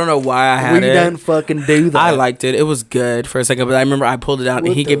 I don't know why I had it. We don't fucking do that. I liked it. It was good for a second, but I remember I pulled it out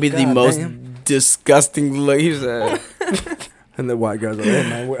and he gave me the most disgusting look. He said, and the white guy's like, "Hey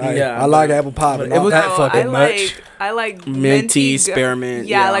man, I like apple pie, but not fucking much." I like minty spearmint.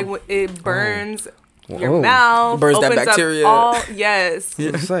 Yeah, like it burns. your mouth. Burns that bacteria.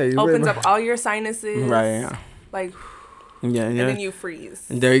 Opens up all your sinuses. Right. Like. Yeah. And then you freeze.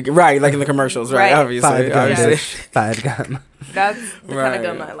 There you go. Right, like in the commercials, right? Obviously. Five gum. That's the kind of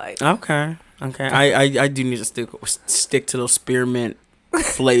gum I like. Okay. I do need to stick to those spearmint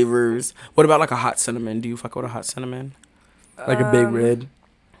flavors. What about like a hot cinnamon? Do you fuck with a hot cinnamon? Like a Big Red?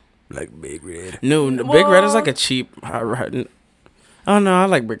 Like Big Red. No, Big Red is like a cheap... Oh, no, I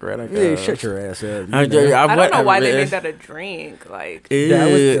like Big Red. Yeah, shut your ass up. I don't know why they made that a drink. Like,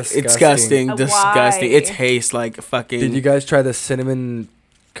 that was disgusting. Disgusting. It tastes like fucking... Did you guys try the cinnamon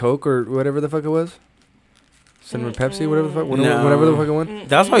Coke or whatever the fuck it was? Cinnamon Pepsi, whatever the fuck, whatever the fuck it was.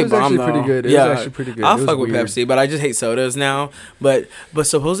 That's why bomb actually pretty good. It was actually pretty good. I'll fuck with Pepsi, but I just hate sodas now. But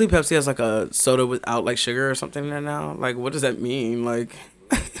supposedly Pepsi has like a soda without like sugar or something in there now. Like, what does that mean? Like,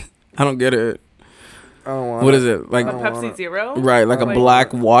 I don't get it. What is it? Like a Pepsi Zero? Right, like a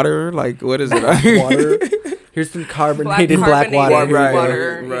black water. Like, what is it? Water. Here's some carbonated black water.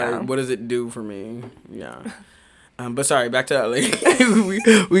 Right. Yeah. What does it do for me? Yeah. But sorry, back to that lady.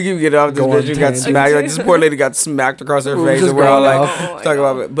 we can get off this bitch who got smacked. Like, this poor lady got smacked across her face, and we're all like talking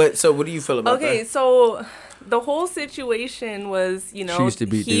about it. But so, what do you feel about that? Okay, so the whole situation was,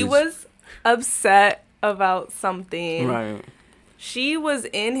 he was upset about something. Right. She was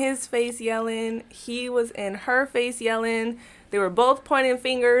in his face yelling. He was in her face yelling. They were both pointing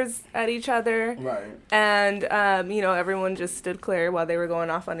fingers at each other. Right. And, everyone just stood clear while they were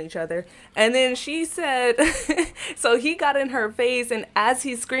going off on each other. And then she said, so he got in her face, and as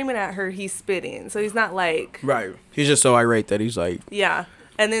he's screaming at her, he's spitting. So he's not like... Right. He's just so irate that he's like... Yeah.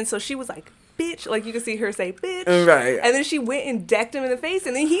 And then so she was like, bitch. Like, you can see her say, bitch. Right. And then she went and decked him in the face,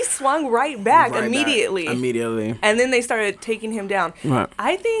 and then he swung right back immediately. And then they started taking him down. Right.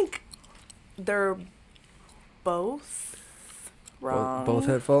 I think they're both wrong. Both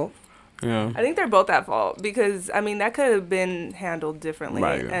at fault? Yeah. I think they're both at fault because, that could have been handled differently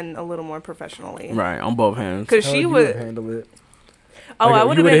and a little more professionally. Right, on both hands. Because she would handle it. Oh, I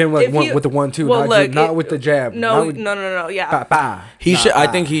would have hit him with the 1-2, well, not with the jab. No, yeah. I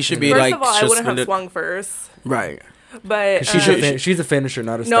think he should be like. First of all, I wouldn't have swung first. Right. But she's a finisher,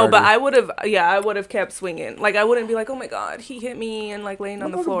 not a starter. No, but I would have kept swinging. Like, I wouldn't be like, oh my god, he hit me and like laying on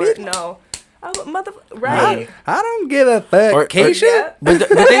the floor. No. Right. I don't give a fuck. Keisha?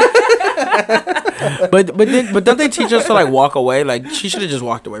 But don't they teach us to like walk away? Like, she should have just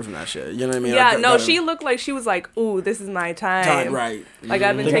walked away from that shit. You know what I mean? Yeah, no, she looked like she was like, ooh, this is my time. Right. Like,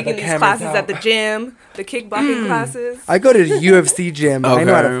 I've been taking these classes at the gym, the kickboxing classes. I go to the UFC gym. Okay. I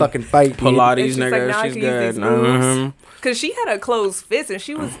know how to fucking fight. Pilates, nigga. She's good. Because she had a closed fist and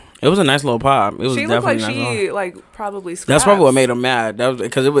she was... It was a nice little pop. It was she definitely looked like she like probably scraps. That's probably what made him mad. That was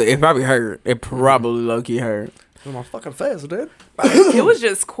because it probably hurt. It probably low-key hurt. My fucking fast, dude. It was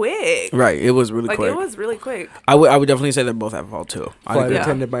just quick. Right. It was really quick. It was really quick. I would definitely say they're both at fault too. Flight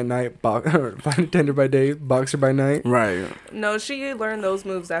attendant by night, flight attendant by day, boxer by night. Right. No, she learned those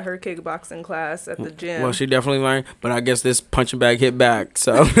moves at her kickboxing class at the gym. Well, she definitely learned, but I guess this punching bag hit back,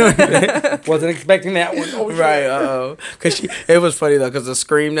 so wasn't expecting that one. Oh, right. Because it was funny though, because the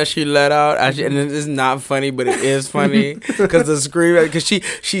scream that she let out, and it's not funny, but it is funny because the scream, because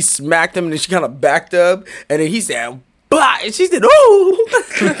she smacked him and then she kind of backed up, and then he said, "Bah!" and she said, "Oh."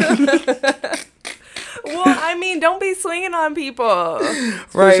 Well, don't be swinging on people.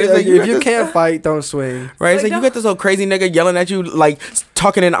 Right. It's like, if you can't fight, don't swing. Right. It's like you got this old crazy nigga yelling at you, like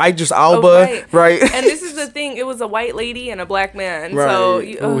talking in Idris Elba. Right. And this is the thing. It was a white lady and a black man. Right. So,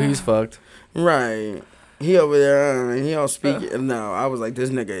 he's fucked. Right. He over there, he don't speak. No, I was like,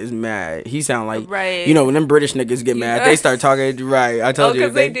 this nigga is mad. He sound like, when them British niggas get mad, they start talking. Right, I told you.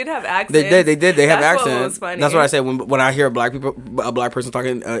 Because they did have accents. They did. They have accents. What was funny. That's what I said when I hear a black person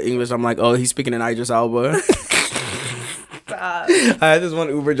talking English. I'm like, oh, he's speaking in Idris Elba. I had this one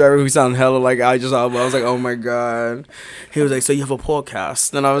Uber driver who sounded hella like Idris Elba. I was like, oh my god. He was like, so you have a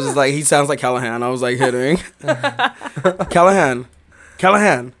podcast? And I was just like, he sounds like Callahan. I was like, hitting Callahan.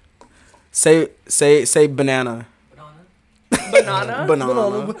 Say banana. Banana.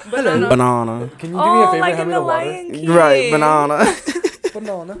 Banana. Can you do me a favor? Like hand me the water. Right, banana.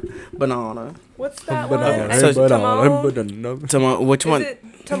 Banana. What's that banana. one? Timon. Which one? Is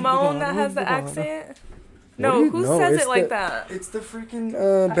it Timon that has the accent? No, who says it like that? It's the freaking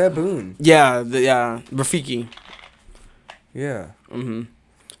baboon. Yeah, Rafiki. Yeah. Mm-hmm.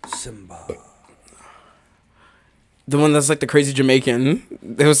 Simba. The one that's like the crazy Jamaican.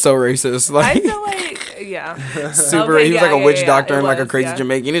 It was so racist. Like, I feel like, yeah. Super. Okay, he was like a witch doctor and like a crazy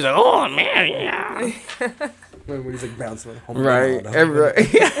Jamaican. He's like, oh man, yeah. Wait, when he's like bouncing. Right.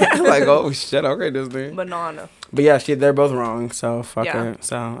 Like, oh shit. Okay, Disney. Banana. But yeah, they're both wrong. So fuck it.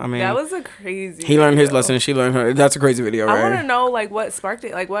 So I mean, that was a crazy. He learned his lesson. She learned her. That's a crazy video, right? I want to know like what sparked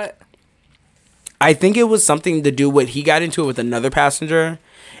it. Like what? I think it was something to do with he got into it with another passenger,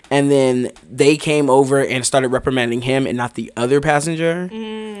 and then they came over and started reprimanding him and not the other passenger.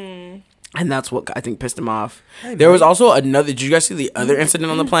 And that's what I think pissed him off. Hey, there was also another. Did you guys see the other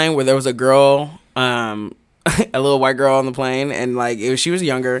incident on the plane where there was a girl, a little white girl on the plane, and like she was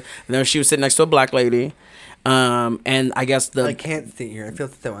younger, and then she was sitting next to a black lady. And I guess I can't sit here. I feel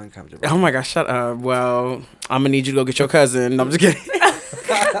so uncomfortable. Oh my gosh, shut up. Well, I'm gonna need you to go get your cousin. I'm just kidding.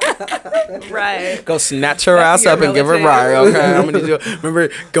 Right. Go snatch her ass up and give her a ride, okay? I'm gonna need you. Remember,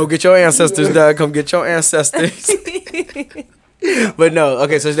 go get your ancestors, Doug. Come get your ancestors. But no,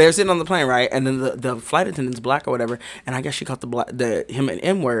 okay. So they were sitting on the plane, right? And then the flight attendant's black or whatever, and I guess she called him an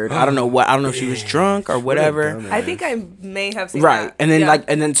N word. I don't know what. I don't know if she was drunk or whatever. I think I may have seen right. that. And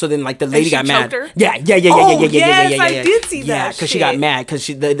then the lady got mad. Her? Yeah. I did see that. Yeah, because she got mad because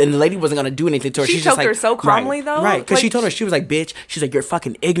the lady wasn't gonna do anything to her. She She's choked just like, her so calmly though. Right. Because she told her, she was like, bitch. She's like, you're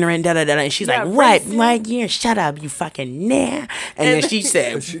fucking ignorant. Da da da. And she's like, what? What? Yeah. Shut up, you fucking nah. And then she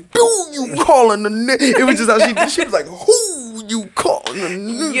said, who you calling the nigga? It was just how she was like, who you calling the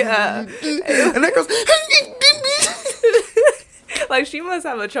nigga? Yeah. And that goes, like she must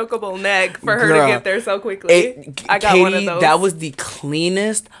have a chokeable neck for her to get there so quickly. I got Katie, one of those. That was the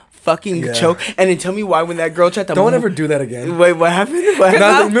cleanest fucking choke. And then tell me why when that girl tried to don't ever do that again. Wait, what happened?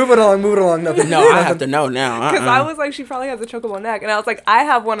 Nothing. Move it along. Nothing. No, I have to know now. Because I was like, she probably has a chokeable neck, and I was like, I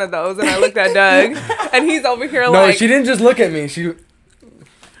have one of those, and I looked at Doug, and he's over here like. No, she didn't just look at me.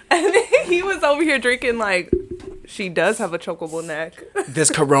 And he was over here drinking like. She does have a chokeable neck.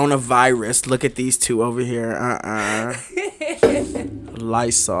 This coronavirus. Look at these two over here.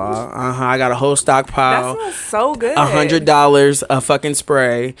 Lysol. I got a whole stockpile. That smells so good. $100 a fucking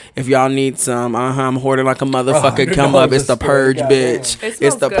spray. If y'all need some, I'm hoarding like a motherfucker. Come up. It's the purge, bitch.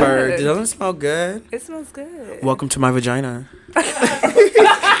 It's the purge. Doesn't it smell good? It smells good. Welcome to my vagina.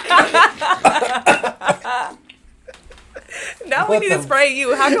 Now we need to spray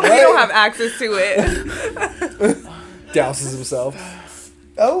you. How come we don't have access to it? Douses himself.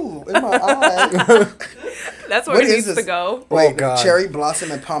 Oh, in my eye. That's where it needs to go. Wait, cherry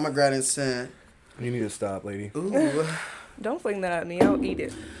blossom and pomegranate scent. You need to stop, lady. Ooh. Don't fling that at me. I'll eat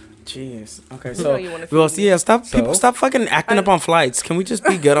it. Jeez. Okay, so people stop fucking acting up on flights. Can we just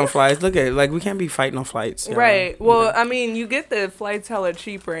be good on flights? Look at we can't be fighting on flights. Right. Well, I mean, you get the flights hella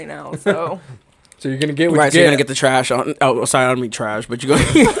cheap right now, so. So you're gonna get what right. You so you're gonna get the trash on. Oh, sorry, I don't mean trash, but you go.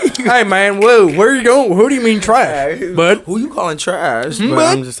 Hey man, whoa, where are you going? Who do you mean trash? But who you calling trash? But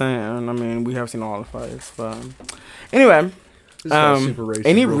I'm just saying. I mean, we have seen all the fights. But anyway,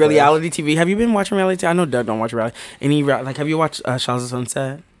 any reality TV? Have you been watching reality? I know Doug don't watch reality. Have you watched Shaw's of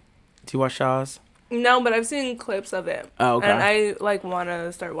Sunset? Do you watch Shaw's? No, but I've seen clips of it. Oh, okay. And I want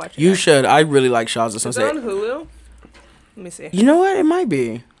to start watching. You should. I really like Shaw's of Sunset. Is it on Hulu? Let me see. You know what? It might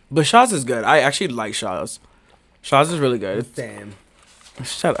be. But Shaw's is good. I actually like Shaw's. Shaw's is really good. Damn.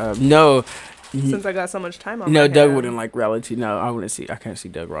 Shut up. No. Since I got so much time on No, my Doug hand. wouldn't like reality. No, I wouldn't see. I can't see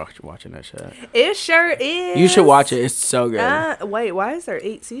Doug watching that shit. It sure is. You should watch it. It's so good. Wait, why is there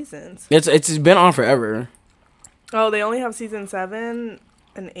 8 seasons? It's been on forever. Oh, they only have season 7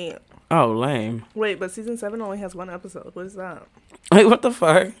 and 8. Oh, lame. Wait, but season 7 only has 1 episode. What is that? Wait, what the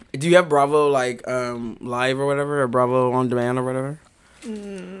fuck? Do you have Bravo live or whatever, or Bravo on demand or whatever?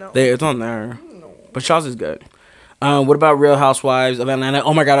 No. It's on there. No. But Shaw's is good. What about Real Housewives of Atlanta?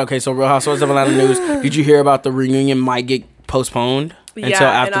 Oh my God. Okay, so Real Housewives of Atlanta news. Did you hear about the reunion might get postponed until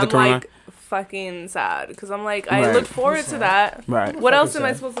after the corona? Like fucking sad because I'm like I look forward to that. Right. What else am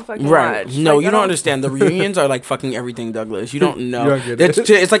I supposed to fucking watch? No, you don't understand. The reunions are like fucking everything, Douglas. You don't know.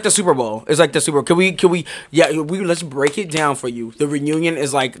 It's like the Super Bowl. It's like the Super Bowl. Can we? Yeah, let's break it down for you. The reunion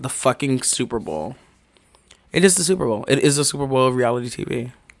is like the fucking Super Bowl. It is the Super Bowl. It is the Super Bowl of reality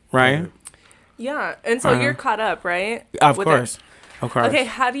TV, right? Yeah, and so you're caught up, right? Of course. Okay,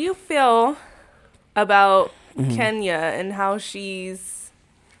 how do you feel about Kenya and how she's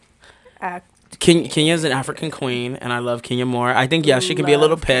Kenya's an African queen, and I love Kenya more. I think, she can be a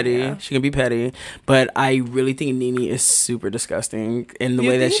little petty. Kenya. She can be petty, but I really think Nene is super disgusting in the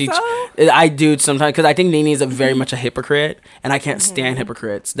way that she... So? I do sometimes, because I think Nene is very much a hypocrite, and I can't stand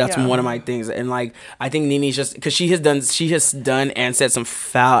hypocrites. That's one of my things. And, I think Nene's just... Because she has done and said some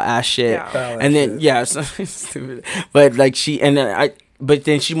foul-ass shit. Yeah. And then, so stupid. But, but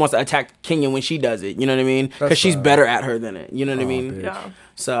then she wants to attack Kenya when she does it. You know what I mean? Because she's better at her than it. You know what I mean? Bitch. Yeah.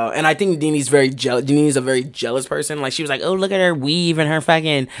 So, and I think Nini's very jealous. Nini's a very jealous person. Like, she was like, oh, look at her weave and her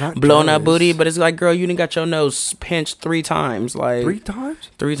fucking blown up booty. But it's like, girl, you didn't got your nose pinched 3 times. Like 3 times?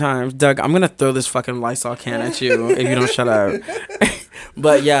 3 times. Doug, I'm going to throw this fucking Lysol can at you if you don't shut up.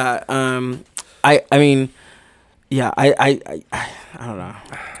 But yeah, I mean, yeah, I don't know.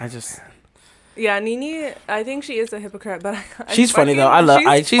 I just... Yeah, Nini, I think she is a hypocrite, but she's funny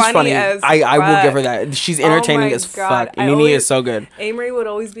though. She's funny. I will give her that. She's entertaining as fuck. Nini is so good. Amory would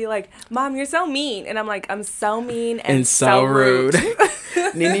always be like, "Mom, you're so mean," and I'm like, "I'm so mean and so rude."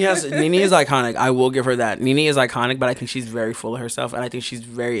 Nini is iconic. I will give her that. Nini is iconic, but I think she's very full of herself, and I think she's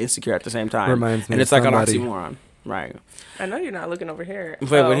very insecure at the same time. Reminds me, and it's like an oxymoron, right? I know you're not looking over here.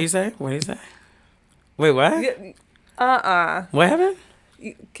 Wait, what did he say? What did he say? Wait, what? What happened?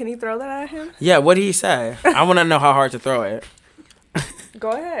 Can you throw that at him? Yeah, what did he say? I want to know how hard to throw it.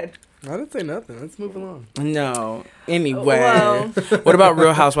 Go ahead. I didn't say nothing. Let's move along. No. Anyway. What about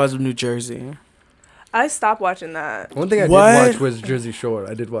Real Housewives of New Jersey? I stopped watching that. One thing I did watch was Jersey Shore.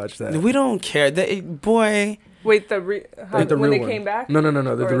 I did watch that. We don't care. Boy. Wait, the when real they one. came back? No,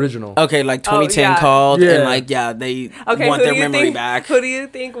 the original. Okay, like 2010 called, and like, they want their memory back. Who do you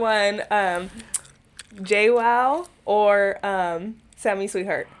think won, JWoww or Sammy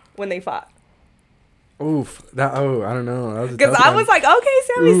Sweetheart when they fought? Oof. I don't know. Because I was like, okay,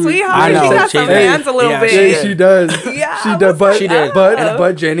 Sammy Sweetheart. I know. She got some hands a little bit. Yeah, she does. Yeah. She does. But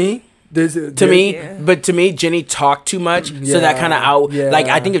but Jenny... To me, Jenny talked too much, so that kind of like,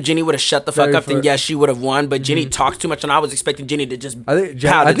 I think if Jenny would have shut the fuck up, then yes, she would have won. But Jenny talks too much, and I was expecting Jenny to just. I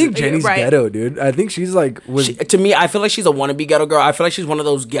think Jenny's ghetto, dude. I think she's like. To me, I feel like she's a wannabe ghetto girl. I feel like she's one of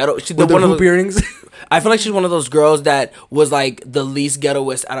those ghetto. She's with the hoop earrings. I feel like she's one of those girls that was like the least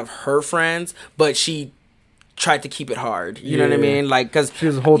ghettoist out of her friends, but she tried to keep it hard. You know what I mean? Like, because she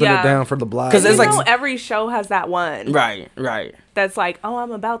was holding it down for the block. Because every show has that one. Right. That's like, oh,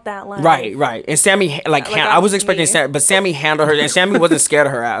 I'm about that line. Right. And Sammy, I was expecting Sammy, but Sammy handled her, and Sammy wasn't scared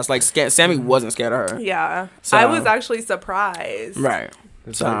of her ass. Like, Sammy wasn't scared of her. Yeah. So, I was actually surprised. Right.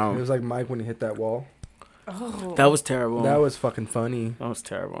 It was like Mike when he hit that wall. Oh. That was terrible. That was fucking funny. That was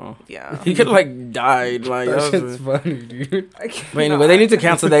terrible. Yeah. He could have died. Like, that shit's funny, dude. But anyway, they need to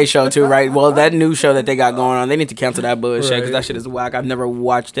cancel their show too, right? Well, that new show that they got going on, they need to cancel that bullshit because that shit is whack. I've never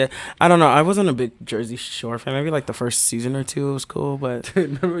watched it. I don't know. I wasn't a big Jersey Shore fan. Maybe like the first season or 2 was cool, but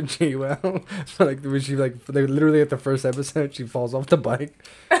remember JWoww? Like when she they literally at the first episode she falls off the bike.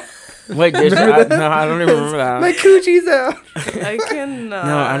 Wait, did she? No, I don't even remember that. My coochie's out. I cannot.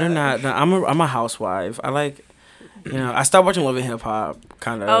 No, I do not. No, I'm a housewife. I like, I stopped watching Love and Hip Hop,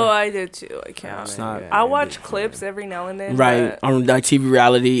 kind of. Oh, I did too. I can't. It's not. I watch clips every now and then. Right, on like TV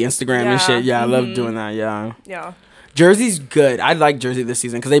reality, Instagram and shit. Yeah, I love doing that. Yeah. Yeah. Jersey's good. I like Jersey this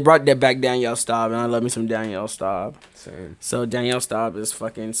season because they brought back Danielle Staub, and I love me some Danielle Staub. Same. So Danielle Staub is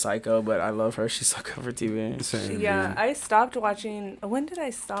fucking psycho, but I love her. She's so good for TV. Same. Yeah, dude. I stopped watching. When did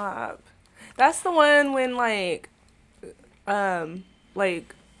I stop? That's the one when like that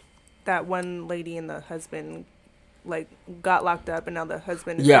one lady and the husband like got locked up, and now the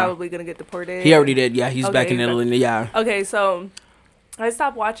husband is probably gonna get deported. He already did. Yeah, he's back in Italy. Yeah. Okay, so I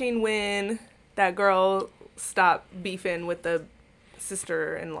stopped watching when that girl stopped beefing with the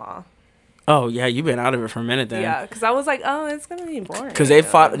sister-in-law. Oh yeah, you've been out of it for a minute then. Yeah, because I was like, oh, it's gonna be boring. Because they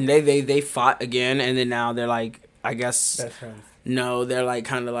fought, they fought again, and then now they're like, I guess. Best friends. No, they're like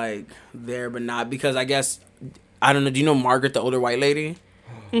kind of like there, but not because I guess I don't know. Do you know Margaret, the older white lady?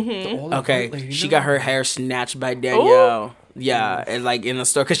 Mm-hmm. Okay, she got her hair snatched by Danielle. Ooh. Yeah, and like in the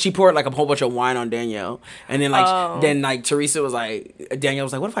store, cause she poured like a whole bunch of wine on Danielle, and then like Teresa was like, Danielle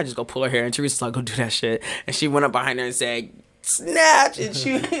was like, what if I just go pull her hair? And Teresa's like, go do that shit, and she went up behind her and said, snatch, and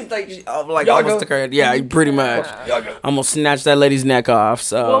she like almost took her head. Yeah, pretty much. Almost snatched that lady's neck off.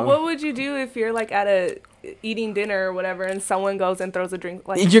 So. Well, what would you do if you're like at a eating dinner or whatever, and someone goes and throws a drink?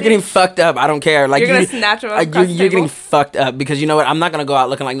 Like, you're getting fucked up. I don't care. Like, you're gonna snatch them. You're getting fucked up because you know what? I'm not gonna go out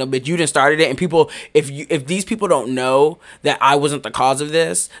looking like no bitch. You done started it, and people, if these people don't know that I wasn't the cause of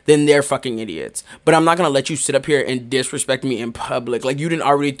this, then they're fucking idiots. But I'm not gonna let you sit up here and disrespect me in public. Like, you didn't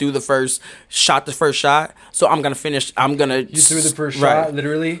already threw the first shot, so I'm gonna finish. You threw the first shot,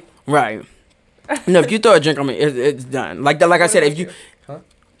 literally. Right. No, if you throw a drink on me, it's done. Like I said, if you.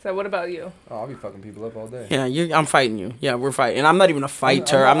 So what about you? Oh, I'll be fucking people up all day. Yeah, I'm fighting you. Yeah, we're fighting. And I'm not even a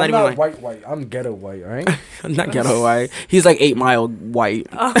fighter. I'm not even like white. I'm ghetto white, right? I'm not ghetto white. He's like 8 Mile white.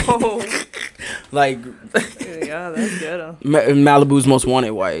 Oh. Like. Yeah, that's ghetto. Malibu's most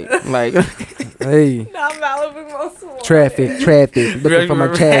wanted white. Like. Hey. Not Malibu most wanted. Traffic. Looking for my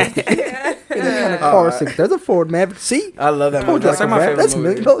traffic. kind of car sick. There's a Ford Maverick. See, I love that movie. That's like my favorite. That's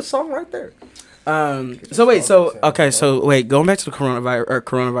movie. $1 million song right there. Going back to the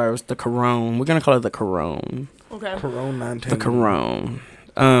coronavirus, the corona. We're gonna call it the corona. Okay. Corona. The corona.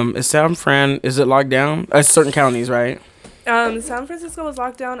 Is San Fran? Is it locked down? Certain counties, right? San Francisco is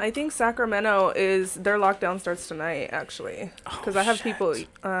locked down. I think Sacramento their lockdown starts tonight, actually. Because I have people,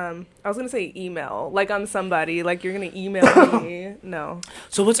 I was going to say email. Like I'm somebody. Like you're going to email me. No.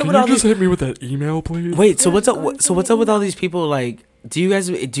 So what's up with all these? hit me with that email, please? Wait, so what's up? So what's up with all these people? Like, have you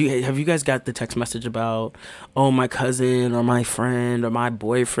guys got the text message about, oh, my cousin or my friend or my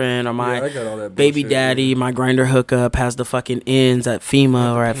boyfriend or my baby daddy, my grinder hookup has the fucking ends at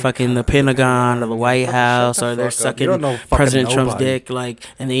FEMA or at fucking the Pentagon or the White House, or they're sucking President Trump's dick, like,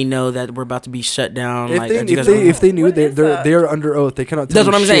 and they know that we're about to be shut down. If they knew, they're under oath. They cannot. That's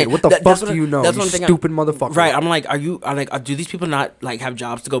what I'm saying. What the fuck do you know? That's what I'm thinking. Stupid motherfucker. Right. I'm like, do these people not like have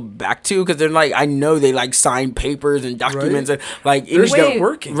jobs to go back to? Because they're like, I know they like sign papers and documents and like. They're still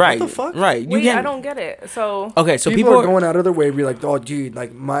working. Right. What the fuck? Right. I don't get it. So okay, so people are going out of their way to be like, oh, dude,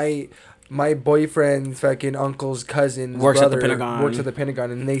 like my boyfriend's fucking uncle's cousin's works brother at the Pentagon,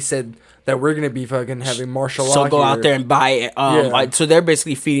 and they said that we're gonna be fucking having martial law. So go here. out there and buy it. So they're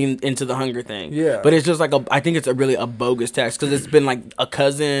basically feeding into the hunger thing. Yeah. But it's just like I think it's really a bogus tax because it's been like a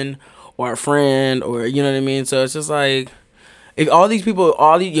cousin or a friend or you know what I mean. So it's just like. If all these people,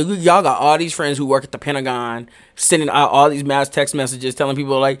 y'all got all these friends who work at the Pentagon sending out all these mass text messages telling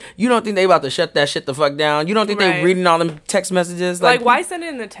people like, you don't think they about to shut that shit the fuck down? You don't think they reading all them text messages? Like why send it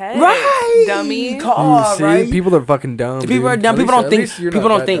in the text? Right, dummy. See, right? People are fucking dumb. People are dumb. People don't think. People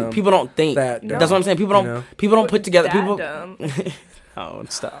don't think. People don't think. That's what I'm saying. People don't. You know? People don't put together. That People. dumb. Oh,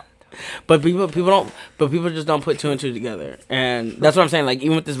 stop. But people don't. But people just don't put two and two together, and that's what I'm saying. Like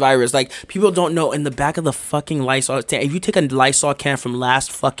even with this virus, like people don't know. In the back of the fucking Lysol can, if you take a Lysol can from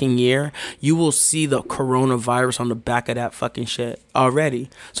last fucking year, you will see the coronavirus on the back of that fucking shit already.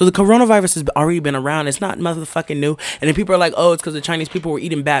 So the coronavirus has already been around. It's not motherfucking new. And then people are like, oh, it's because the Chinese people were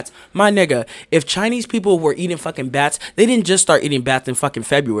eating bats. My nigga, if Chinese people were eating fucking bats, they didn't just start eating bats in fucking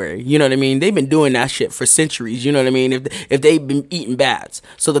February. You know what I mean? They've been doing that shit for centuries. You know what I mean? If they've been eating bats,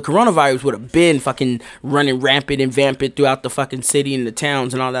 so the coronavirus would have been fucking running rampant and vampant throughout the fucking city and the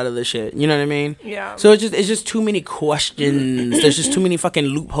towns and all that other shit. You know what I mean? Yeah. So it's just too many questions. There's just too many fucking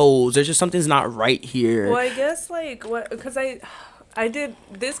loopholes. There's just something's not right here. Well, I guess like what because I did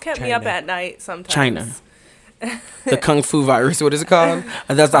this kept me up at night sometimes. China. The Kung Fu virus. What is it called?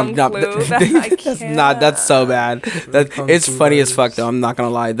 That's not. That's so bad. It's funny as fuck though. I'm not gonna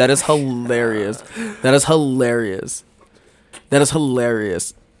lie. That is hilarious. That is hilarious. That is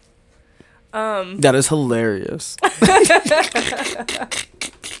hilarious. That is hilarious.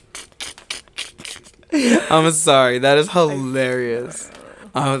 I'm sorry. That is hilarious.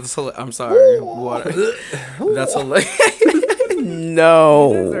 I'm sorry. What? That's hilarious.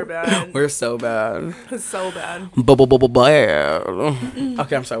 No. These are bad. We're so bad. It's so bad. Bad.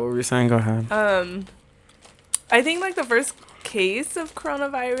 Okay, I'm sorry. What were you saying? Go ahead. I think like the first case of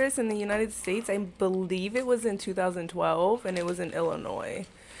coronavirus in the United States, I believe it was in 2012, and it was in Illinois.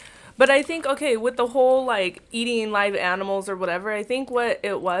 But I think, okay, with the whole, like, eating live animals or whatever, I think what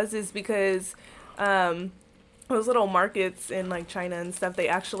it was is because those little markets in, like, China and stuff, they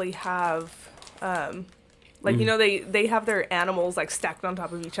actually have, like, you know, they have their animals, like, stacked on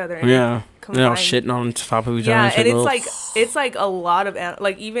top of each other. And yeah. They're all shitting on top of each other. Yeah, and it's, like, a lot of,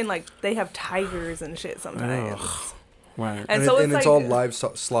 like, even, like, they have tigers and shit sometimes. Ugh. Right. And so it's all live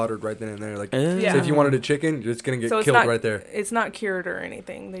slaughtered right then and there. Like, so if you wanted a chicken, it's gonna get killed right there. It's not cured or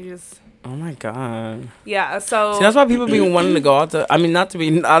anything. They just. Oh my god. Yeah. So. See, that's why people be wanting to go out to. I mean, not to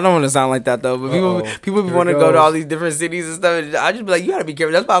be. I don't want to sound like that though, but people be wanting to go to all these different cities and stuff. I just be like, you gotta be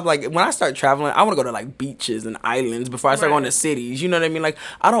careful. That's why I'm like, when I start traveling, I want to go to like beaches and islands before I start going to cities. You know what I mean? Like,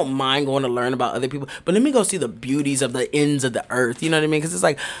 I don't mind going to learn about other people, but let me go see the beauties of the ends of the earth. You know what I mean? Because it's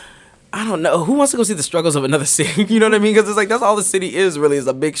like. I don't know. Who wants to go see the struggles of another city? You know what I mean? Because it's like, that's all the city is really, is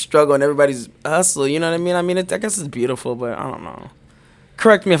a big struggle and everybody's hustle. You know what I mean? I mean, I guess it's beautiful, but I don't know.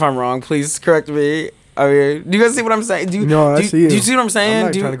 Correct me if I'm wrong. Please correct me. I mean, do you guys see what I'm saying? I see it. Do you see what I'm saying? I'm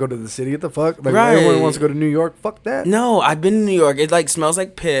not trying to go to the city. What the fuck? Like, everyone wants to go to New York. Fuck that. No, I've been to New York. It, like, smells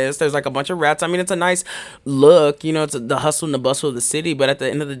like piss. There's, like, a bunch of rats. I mean, it's a nice look. You know, it's the hustle and the bustle of the city. But at the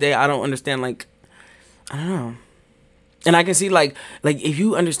end of the day, I don't understand, like, I don't know. And I can see, like if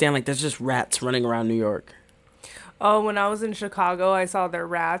you understand, like, there's just rats running around New York. Oh, when I was in Chicago, I saw their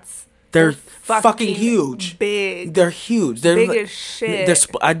rats. They're fucking huge. Big. They're huge. They're big as shit.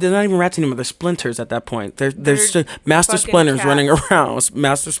 They're not even rats anymore. They're splinters at that point. They're master splinters cats. Running around.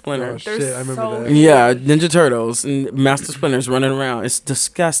 Master splinters. Oh, shit, I remember that. Yeah, Ninja Turtles and master splinters running around. It's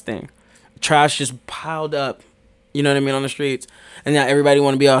disgusting. trash just piled up, you know what I mean, on the streets. And now everybody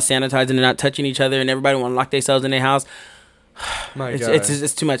want to be all sanitized and they're not touching each other, and everybody want to lock themselves in their house.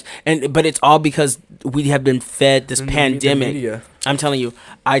 It's too much. But it's all because we have been fed this pandemic. I'm telling you,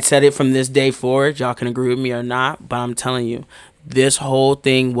 I said it from this day forward. Y'all can agree with me or not, but I'm telling you, this whole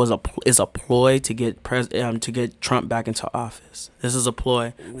thing is a ploy to get Trump back into office. This is a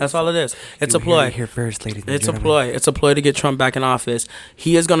ploy. That's all it is. It's a ploy. Here first, ladies and it's a ploy. It's a ploy to get Trump back in office.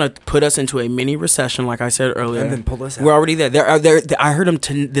 He is gonna put us into a mini recession, like I said earlier, and then pull us out. We're already there. I heard him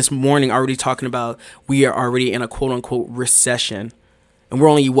this morning already talking about we are already in a quote unquote recession, and we're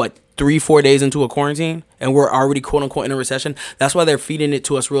only 3-4 days into a quarantine, and we're already quote unquote in a recession. That's why they're feeding it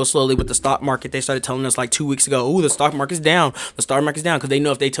to us real slowly with the stock market. They started telling us like 2 weeks ago, oh, the stock market's down. The stock market's down, because they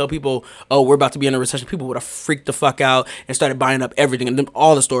know if they tell people, oh, we're about to be in a recession, people would have freaked the fuck out and started buying up everything, and then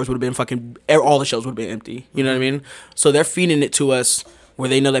all the stores would have been all the shelves would have been empty. You know what I mean? So they're feeding it to us where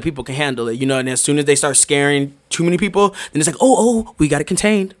they know that people can handle it. You know, and as soon as they start scaring too many people, then it's like, oh, we got it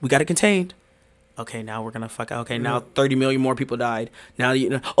contained. Okay, now we're gonna fuck out. Okay, now 30 million more people died. Now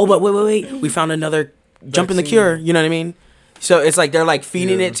but wait, we found another jump in the cure. You know what I mean? So it's like they're like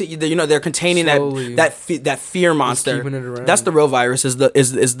feeding it to they're containing slowly. that fear monster. That's the real virus. Is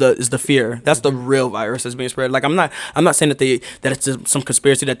the fear. That's the real virus that's being spread. Like I'm not saying that it's some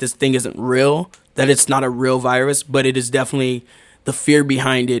conspiracy that this thing isn't real, that it's not a real virus, but it is definitely the fear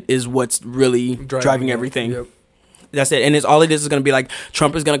behind it is what's really driving everything. Yep. That's it. And all it is going to be like,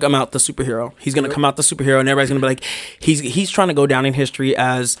 Trump is going to come out the superhero. He's going to come out the superhero, and everybody's going to be like, he's trying to go down in history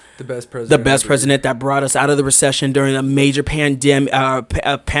as the best president that brought us out of the recession during a major pandemic.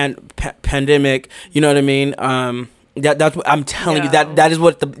 You know what I mean? That's what I'm telling you. That is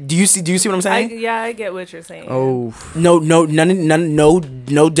what do you see what I'm saying? I get what you're saying. Oh. No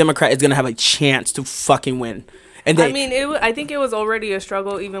Democrat is going to have a chance to fucking win. And I think it was already a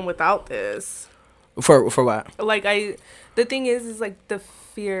struggle even without this. For what? Like the thing is like the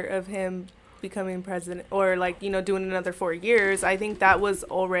fear of him becoming president or like doing another 4 years. I think that was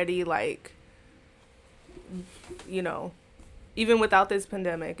already like even without this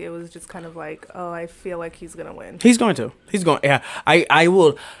pandemic, it was just kind of like, oh, I feel like he's gonna win. He's going. Yeah, I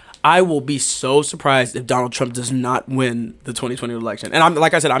will be so surprised if Donald Trump does not win the 2020 election. And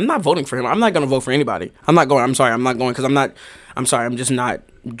like I said, I'm not voting for him. I'm not gonna vote for anybody. I'm not going because I'm just not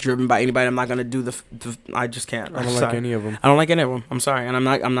driven by anybody. I'm not gonna do I just can't. I don't like any of them. I don't like any of them. I'm sorry, and I'm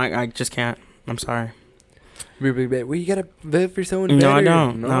not. I just can't. I'm sorry. Well, you gotta vote for someone better. No, I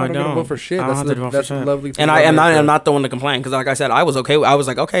don't. I don't vote for shit. That's a lovely thing. And I'm not the one to complain, because like I said, I was okay. I was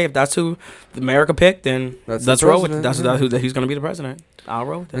like, okay, if that's who America picked, then let's roll with it. That's who's gonna be the president. I'll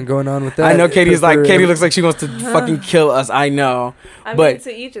roll with it. And going on with that, I know Katie looks like she wants to fucking kill us. I know. I mean,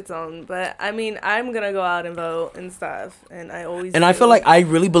 to each its own. But I mean, I'm gonna go out and vote and stuff, and I always. And I feel like I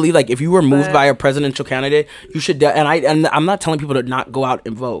really believe like if you were moved by a presidential candidate, you should. And I'm not telling people to not go out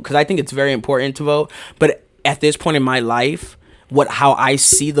and vote, because I think it's very important to vote, but at this point in my life, how I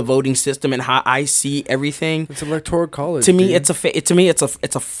see the voting system and how I see everything, it's electoral college. To me, it's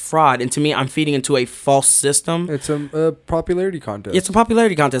a fraud, and to me, I'm feeding into a false system. It's a popularity contest. It's a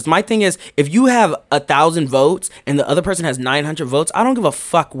popularity contest. My thing is, if you have 1,000 votes and the other person has 900 votes, I don't give a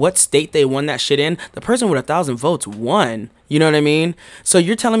fuck what state they won that shit in. The person with 1,000 votes won. You know what I mean? So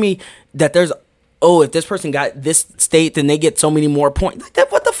you're telling me that if this person got this state, then they get so many more points.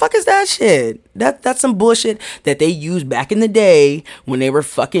 What the fuck is that shit? That's some bullshit that they used back in the day when they were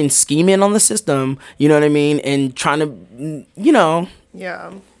fucking scheming on the system. You know what I mean? And trying to,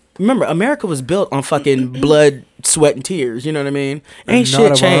 Yeah. Remember, America was built on fucking blood, sweat, and tears. You know what I mean? Ain't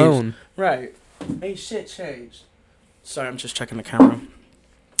shit changed. Right. Ain't shit changed. Sorry, I'm just checking the camera.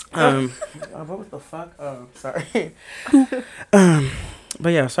 What the fuck? Oh, sorry.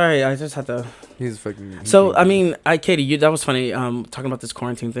 But yeah, sorry, I just had to. He's fucking. So I mean, Katie, that was funny. Talking about this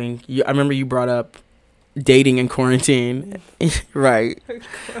quarantine thing. I remember you brought up dating in quarantine, right?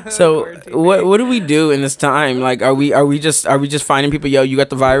 So what do we do in this time? Like, are we just finding people? Yo, you got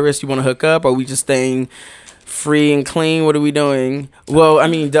the virus. You want to hook up? Are we just staying free and clean? What are we doing? Well, I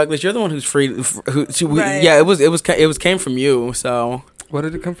mean, Douglas, you're the one who's free. Right. Yeah, it came from you. So. What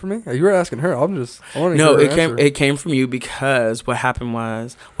did it come from me? You were asking her. It came from you, because what happened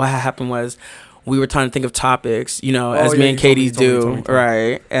was we were trying to think of topics, as me and Katie do,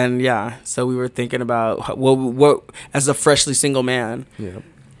 right? And yeah, so we were thinking about what as a freshly single man. Yeah.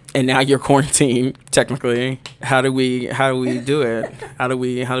 And now you're quarantined, technically. How do we do it? How do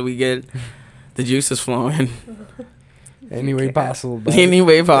we get the juices flowing? Any way possible. Any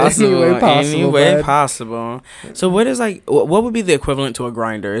way possible. Any way possible. So what is like? What would be the equivalent to a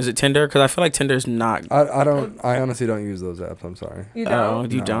Grindr? Is it Tinder? Because I feel like Tinder's not. I honestly don't use those apps. I'm sorry. You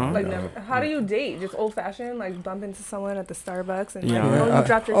don't? You don't? Like, never. How do you date? Just old fashioned, like bump into someone at the Starbucks and Yeah. like, you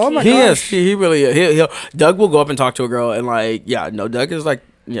dropped your Oh keys. my He gosh. is. He really is. He'll Doug will go up and talk to a girl and like, yeah, no, Doug is like,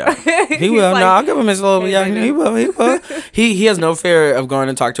 yeah, he will. like, No, I'll give him his little. hey, Yeah, baby. he will. He will. He has no fear of going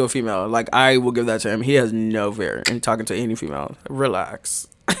and talk to a female. Like I will give that to him. He has no fear in talking to any female. Relax.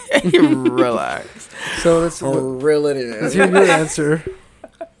 Relax. So let's Real it let's is. hear your answer.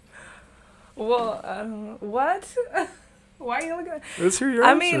 Well, what? Why are you looking at Let's hear your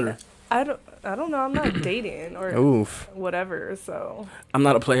I answer. mean, I don't know. I'm not dating or Oof. whatever. So I'm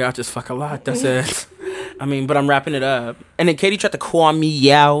not a player. I just fuck a lot. That's it. I mean, but I'm wrapping it up. And then Katie tried to call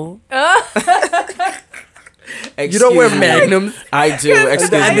me out. You don't wear Excuse me. magnums. I do.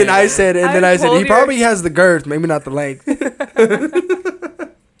 Excuse And me. then I said, I he told probably you. has the girth, maybe not the length.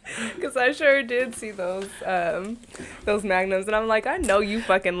 because I sure did see those magnums, and I'm like, I know you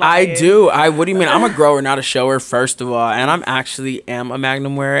fucking lying. I do. What do you mean? I'm a grower, not a shower, first of all. And I'm actually am a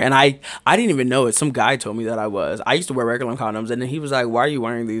Magnum wearer. And I didn't even know it. Some guy told me that I was. I used to wear regular condoms. And then he was like, why are you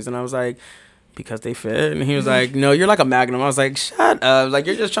wearing these? And I was like, because they fit. And he was like, no, you're like a Magnum. I was like, shut up. Like,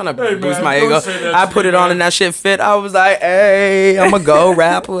 you're just trying to boost man, my don't ego. say that I to put me, it on man. and that shit fit. I was like, hey, I'm a go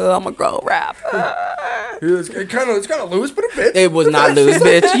rapper. I'm a go rapper. It's kind of loose, but it fits. It was not loose,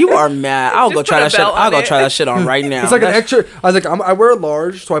 bitch. You are mad. I'll Just go try put a that shit. belt I'll on go it. try that shit on right now. It's like an That's- extra. I was like, I wear a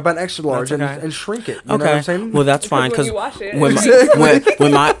large, so I buy an extra large That's okay. and shrink it. You know Okay. what I'm saying? Well, that's fine When because you wash it. when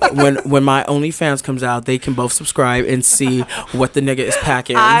my OnlyFans comes out, they can both subscribe and see what the nigga is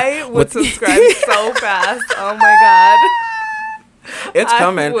packing. I would What- subscribe so fast. Oh my god. It's I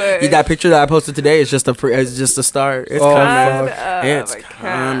coming. would. That picture that I posted today is just a start. It's Oh, coming. fuck. It's I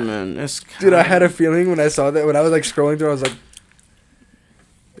can't. coming. It's coming. Dude, I had a feeling when I saw that, when I was like scrolling through, I was like,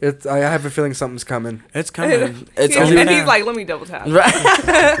 I have a feeling something's coming. It's coming. It's and only he's like, let me double tap.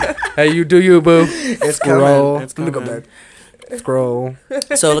 right. Hey, you do you, boo. It's Scroll. coming. It's Let me go coming. back. Scroll.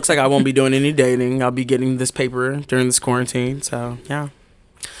 So it looks like I won't be doing any dating. I'll be getting this paper during this quarantine. So yeah.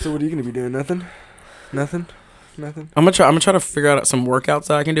 So what are you gonna be doing? Nothing. I'm gonna try to figure out some workouts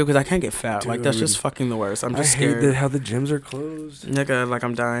that I can do because I can't get fat. Like that's Dude. just fucking the worst. I'm I just hate scared. how the gyms are closed. Nigga, like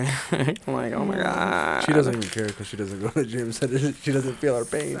I'm dying. I'm like, oh my god. She doesn't even care because she doesn't go to the gym, so she doesn't feel our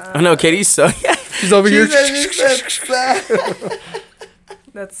pain. I know Katie's so She's over here.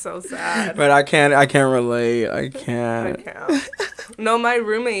 That's so sad. but I can't relate. I I can't. can't. No, my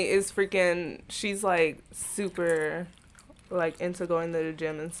roommate is freaking. She's like super, like into going to the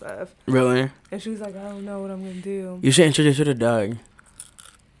gym and stuff. Really? And she's like, I don't know what I'm gonna do. You should introduce her to Doug.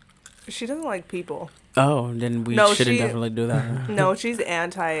 She doesn't like people. Oh, then we No, shouldn't she- definitely do that. No, she's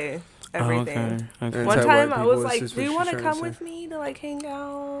anti everything. Oh, okay. Okay. One Anti-white time I people was is like, just do what you she's want to trying to come say. with me to like hang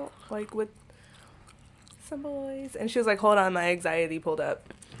out like with some boys? And she was like, hold on, my anxiety pulled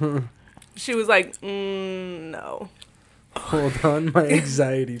up. She was like, no. Hold on, my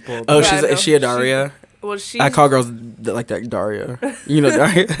anxiety pulled. Oh, Yeah, no, is she a Daria? Well, she's, I call girls like that Daria. You know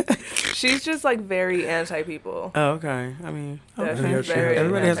Daria? she's just like very anti people. Oh, okay. I mean, Yeah, okay. she's very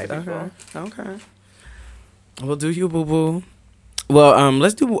Everybody has anti-people. okay. Well, do you, boo boo? Well,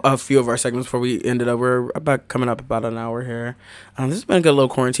 let's do a few of our segments before we end it up. We're coming up about an hour here. This has been a good little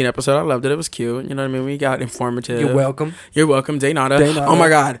quarantine episode. I loved it. It was cute. You know what I mean? We got informative. You're welcome. You're welcome, Daynada.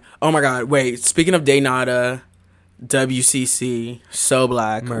 Daynada. Oh my god. Wait. Speaking of Daynada, WCC, So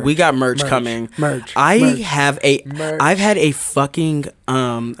Black. Merch. We got merch coming. Merch. I've had a fucking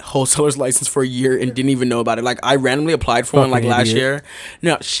wholesaler's license for a year and didn't even know about it. Like I randomly applied for one like Fucking last idiot. year.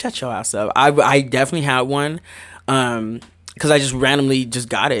 No, shut your ass up. I definitely had one. Because I just randomly just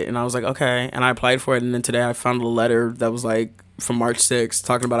got it and I was like, okay, and I applied for it, and then today I found a letter that was like from March 6th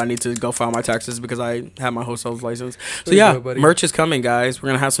talking about I need to go file my taxes because I have my wholesaler's license. So There you yeah, go, buddy. merch is coming, guys. We're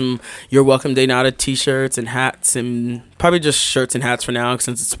gonna have some You're Welcome Daynada t-shirts and hats, and probably just shirts and hats for now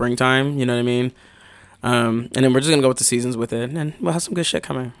since it's springtime. You know what I mean? And then we're just gonna go with the seasons with it, and we'll have some good shit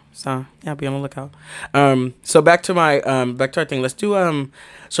coming. So yeah, be on the lookout. So back to our thing. Let's do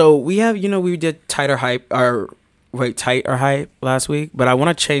so we have, you know, we did tight or hype last week, but I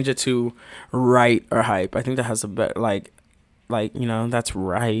want to change it to right or hype. I think that has a better like you know, that's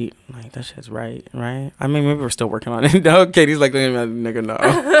right. Like that shit's right. I mean, maybe we're still working on it. No, Katie's like, nigga, no.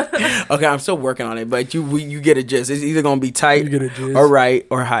 Okay, I'm still working on it, but you get a gist. It's either gonna be tight You get a jizz. or right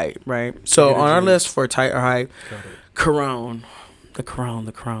or hype, right? So You get a on our jizz. list for tight or hype, Got it. Corone, the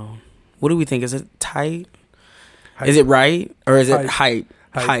crown. What do we think? Is it tight? Hype. Is it right or is it Hype.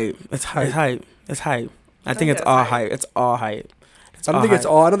 hype? Hype. It's hype. It's hype. I think think it's it's all hype. hype. It's all hype. I don't think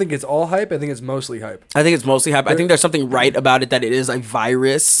it's all hype. I think it's mostly hype. I think it's mostly hype. I think there's something right about it that it is a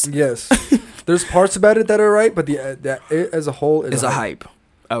virus. Yes. There's parts about it that are right, but it as a whole is a hype.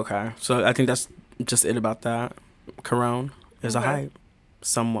 Okay. So I think that's just it about that. Corona is a hype.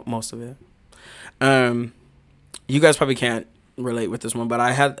 Somewhat, most of it. You guys probably can't relate with this one, but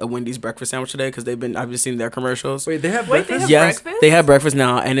I had a Wendy's breakfast sandwich today because I've been seeing their commercials. Wait, they have breakfast? They have breakfast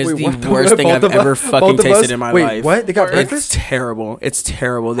now, and it's the worst thing I've ever fucking tasted in my life. What? They got breakfast? It's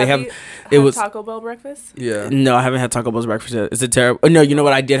terrible. They have Taco Bell breakfast? Yeah. No, I haven't had Taco Bell's breakfast yet. Is it terrible? Oh, no, you know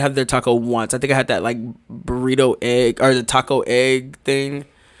what? I did have their taco once. I think I had that like burrito egg or the taco egg thing.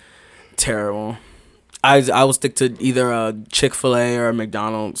 Terrible. I will stick to either a Chick-fil-A or a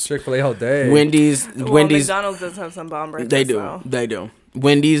McDonald's. Chick-fil-A all day. Wendy's. McDonald's does have some bomb breakfast. They do.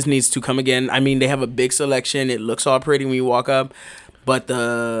 Wendy's needs to come again. I mean, they have a big selection. It looks all pretty when you walk up, but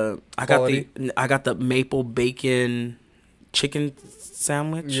I got the maple bacon chicken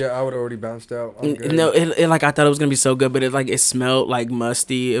sandwich. Yeah, I would already bounced out. No, it like I thought it was gonna be so good, but it smelled like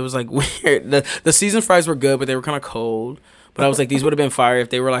musty. It was like weird. The seasoned fries were good, but they were kind of cold. But I was like, these would have been fire if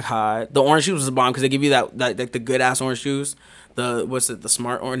they were like hot. The orange juice was a bomb because they give you that like the good ass orange juice. The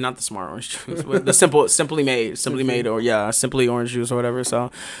smart or not the smart orange juice, but the simply made or simply orange juice or whatever.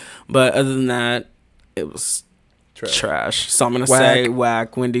 So, but other than that, it was trash. So I'm gonna say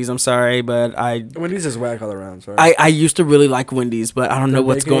whack. Wendy's. I'm sorry, but Wendy's is whack all around. Sorry. I used to really like Wendy's, but I don't know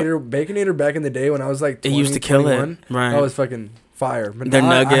what's going. Baconator back in the day when I was like 20, it used to kill 21, it. Right. I was fucking fire. But their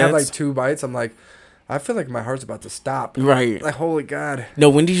nuggets. I have like 2 bites. I'm like, I feel like my heart's about to stop. Right. Like, holy God. No,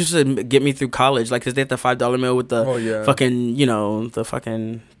 Wendy's used to get me through college. Like, because they had the $5 meal with the fucking, the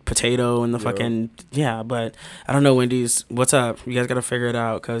fucking potato and the fucking, but I don't know, Wendy's. What's up? You guys got to figure it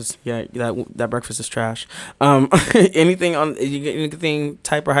out because, that breakfast is trash. Anything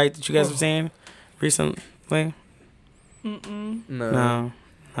type or height that you guys have seen recently? No.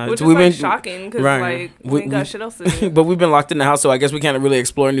 Which is shocking because we ain't got shit else to do. But we've been locked in the house, so I guess we can't really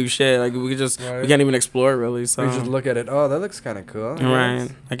explore new shit. Like we can't even explore it really. So we just look at it. Oh, that looks kind of cool. Right,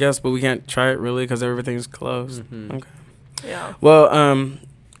 I guess, but we can't try it really because everything's closed. Mm-hmm. Okay. Yeah. Well,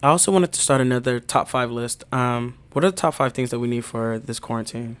 I also wanted to start another top 5 list. What are the top 5 things that we need for this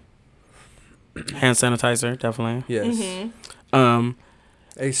quarantine? Hand sanitizer, definitely. Yes. Mm-hmm.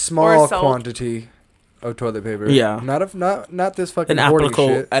 A small quantity of toilet paper. Yeah. Not this fucking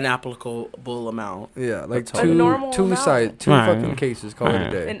an applicable amount. Yeah, like two fucking cases. Call it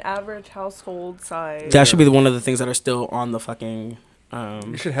a day. An average household size. That should be one of the things that are still on the fucking.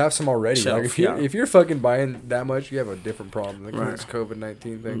 You should have some already. Shelf, like if you're fucking buying that much, you have a different problem. Like this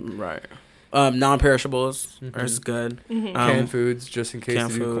COVID-19 thing. Right. Non-perishables is good. Mm-hmm. Canned foods, just in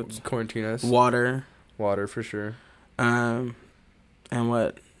case you quarantine us. Water for sure. And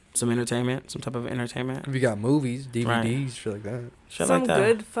what? Some entertainment, some type of entertainment. If you got movies, DVDs, shit like that. Some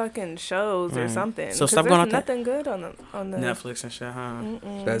good fucking shows or something. So stop going on nothing good on the Netflix and shit, huh?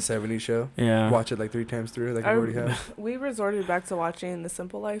 That 70s show. Yeah. Watch it like 3 times through, like you already have. We resorted back to watching The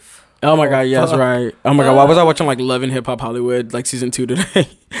Simple Life. Oh my god, yes, right. Oh my god, why was I watching like Love and Hip Hop Hollywood like season 2 today?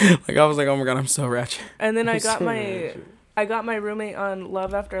 Like I was like, oh my god, I'm so ratchet. And then I got my roommate on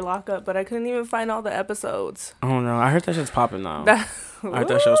Love After Lockup, but I couldn't even find all the episodes. Oh no, I heard that shit's popping now. I heard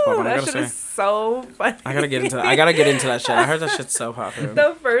that shit was popping. That shit is so funny. I gotta get into that shit. I heard that shit's so popping.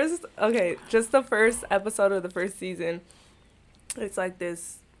 Just the first episode of the first season. It's like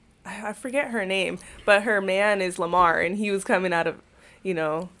this, I forget her name, but her man is Lamar, and he was coming out of,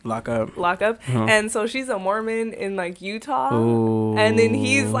 Lockup. Uh-huh. And so she's a Mormon in like Utah. Ooh. And then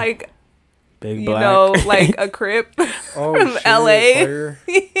he's like, big black. like a Crip from LA.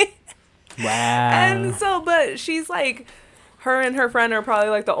 Wow. And so, but she's like, her and her friend are probably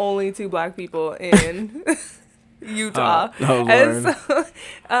like the only 2 black people in Utah. And so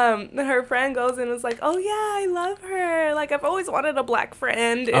her friend goes and is like, oh yeah, I love her. Like I've always wanted a black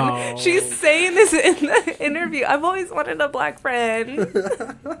friend. And she's saying this in the interview. I've always wanted a black friend.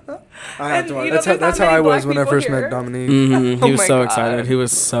 That's how I was when I first met Dominique. Mm-hmm. He was so excited. He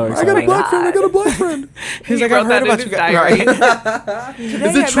was so excited. I got a black friend. He's like, I've heard about you guys. Right.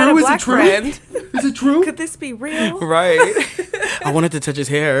 Is it true? Is it true? Could this be real? Right. I wanted to touch his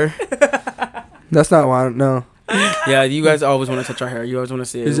hair. That's not why. No. Yeah, you guys always want to touch our hair. You always want to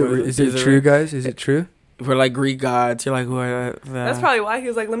see it. Is it true, guys? Is it true? We're like Greek gods. You're like, who are that? That's probably why he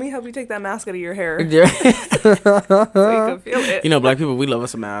was like, let me help you take that mask out of your hair. Yeah. So you can feel it. Black people, we love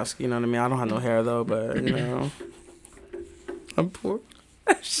us a mask. You know what I mean? I don't have no hair though, but I'm poor.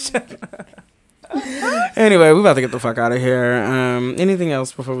 Shut up. Anyway, we about to get the fuck out of here. Anything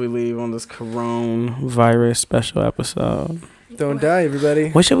else before we leave on this coronavirus special episode? Don't die, everybody.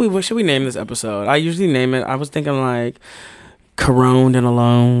 What should we name this episode? I usually name it. I was thinking like coroned and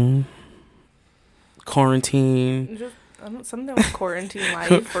alone. Quarantine. Just, something with quarantine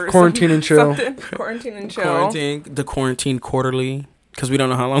life or quarantine and chill. Quarantine and chill. The quarantine quarterly. Because we don't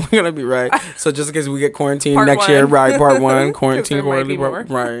know how long we're going to be, right? So just in case we get quarantined Part next one. year, right? Part 1, quarantine quarterly. More.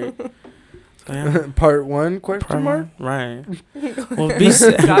 Right. So, yeah. Part 1, question mark? Right. Well,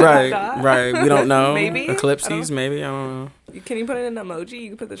 right. We don't know. Maybe. Eclipses, maybe. I don't know. Can you put it in an emoji? You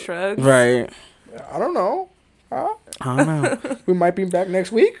can put the shrugs. Right. I don't know. I don't know. We might be back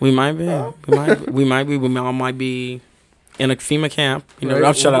next week. We might be. We all might be in a FEMA camp. You know,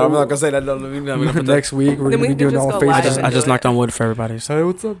 right. I'm not gonna say that. Next week we're gonna be doing all Facebook. I just knocked on wood for everybody. So. Hey,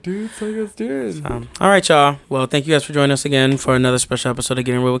 what's up, dude? How you guys doing? All right, y'all. Well, thank you guys for joining us again for another special episode of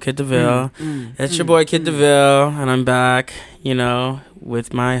Getting Real with Kid DeVille. It's your boy Kid DeVille, and I'm back. You know,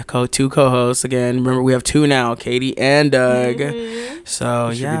 with my two co-hosts again. Remember, we have 2 now, Katie and Doug. So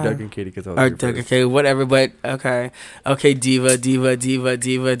it should yeah, be Doug and Katie because I was or Doug, first. Okay, whatever. But okay, diva. DDK.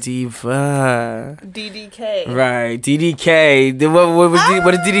 Right, DDK.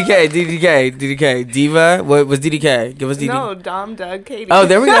 What is DDK? DDK. Diva. What was DDK? Give us DDK. No, Dom, Doug, Katie. Oh,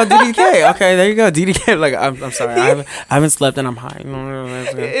 there we go, DDK. Okay, there you go, DDK. Like I'm sorry, I haven't slept and I'm high.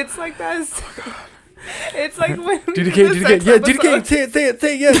 It's like that. It's like when DDK. Yeah, DDK. Say it.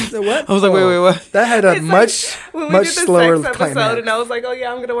 Yes. What? I was like, wait, what? That had a much slower sex episode, and I was like, oh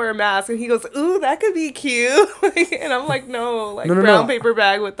yeah, I'm gonna wear a mask, and he goes, ooh, that could be cute, and I'm like, no, brown paper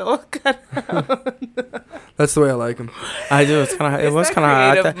bag with the whole cut out. That's the way I like him. I do. It was kind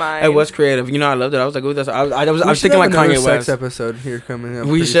of hot. It was creative. You know, I loved it. I was like, ooh, I was thinking like Kanye West. Sex episode here coming up.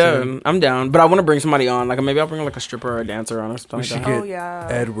 We should. Soon. I'm down, but I want to bring somebody on. Like maybe I'll bring like a stripper or a dancer on or something. We should get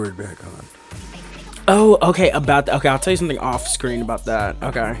Edward back on. Oh, okay. I'll tell you something off screen about that.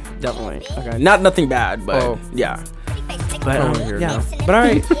 Okay, definitely. Okay, nothing bad, but yeah. But yeah. But all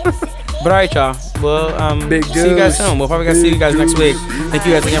right. Y'all. Well, see you guys soon. We'll probably see you guys next week. Thank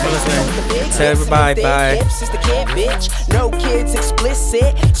you guys again for listening. Say everybody bye. No kids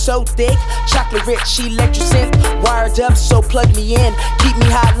explicit, so thick, chocolate rich, electric, wired up, so plug me in. Keep me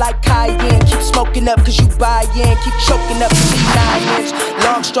hot like cayenne. Keep smoking up cause you buy in. Keep choking up cause he 9 inch.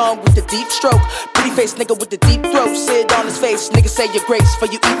 Long strong with the deep stroke. Pretty face nigga with the deep throat. Sit on his face, nigga say your grace for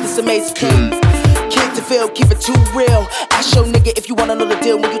you eat this amazing cake. Kid to feel, keep it too real. Ask your nigga if you wanna know the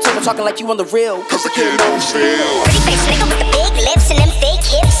deal. When you talking like you on the real. Cause the kid knows still. Pretty face nigga with the big lips and them fake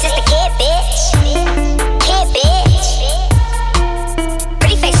hips. It's the kid, bitch. Kid, bitch.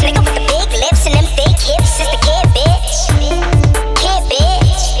 Pretty face nigga with the big lips and them fake hips. It's the kid, bitch. Kid,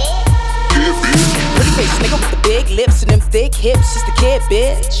 bitch. Pretty face nigga with the big lips and them thick hips. It's the kid,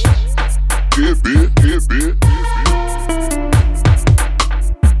 bitch. Kid, bitch.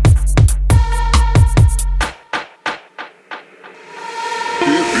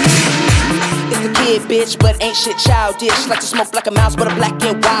 Kid bitch, but ain't shit childish. Like to smoke like a mouse, but a black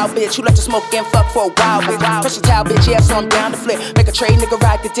and wild bitch. Who like to smoke and fuck for a while bitch. Versatile bitch, yeah, so I'm down to flip. Make a trade, nigga,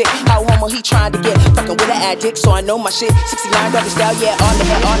 ride the dick. How homo he trying to get? Fucking with an addict, so I know my shit. 69 doggy style, yeah, on the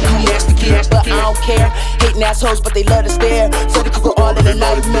head, on the nasty kids, but I don't care. Hating assholes, but they love to stare. Freddy Krueger all in the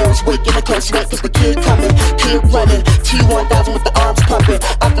nightmares. Waking I can't sweat cause the kid coming. Kid running, T-1000 with the arms pumping.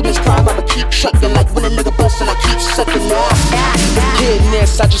 Optimus Prime, I'ma keep shucking. Like when a nigga bustin', I keep sucking now.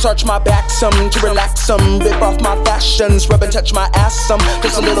 Kidness, I just arch my back some to relax some. Rip off my fashions, rub and touch my ass some.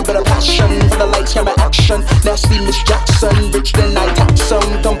 Just a little bit of passion for the lights, camera action. Nasty Miss Jackson, rich then I tax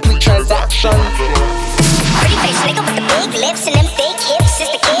some. Complete transaction. Pretty face nigga with the big lips and them fake hips.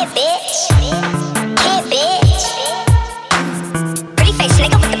 It's the kid, bitch. Kid, bitch. Pretty face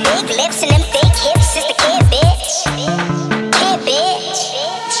nigga with the big lips and them fake hips. It's the kid, bitch. Kid, bitch.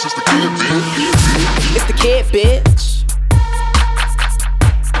 It's the kid, bitch. It's the kid, bitch.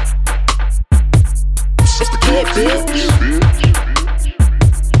 It's the kid, bitch.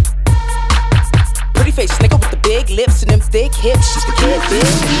 Pretty face nigga with the big lips and them thick hips. It's the kid,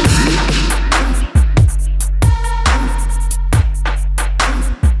 bitch.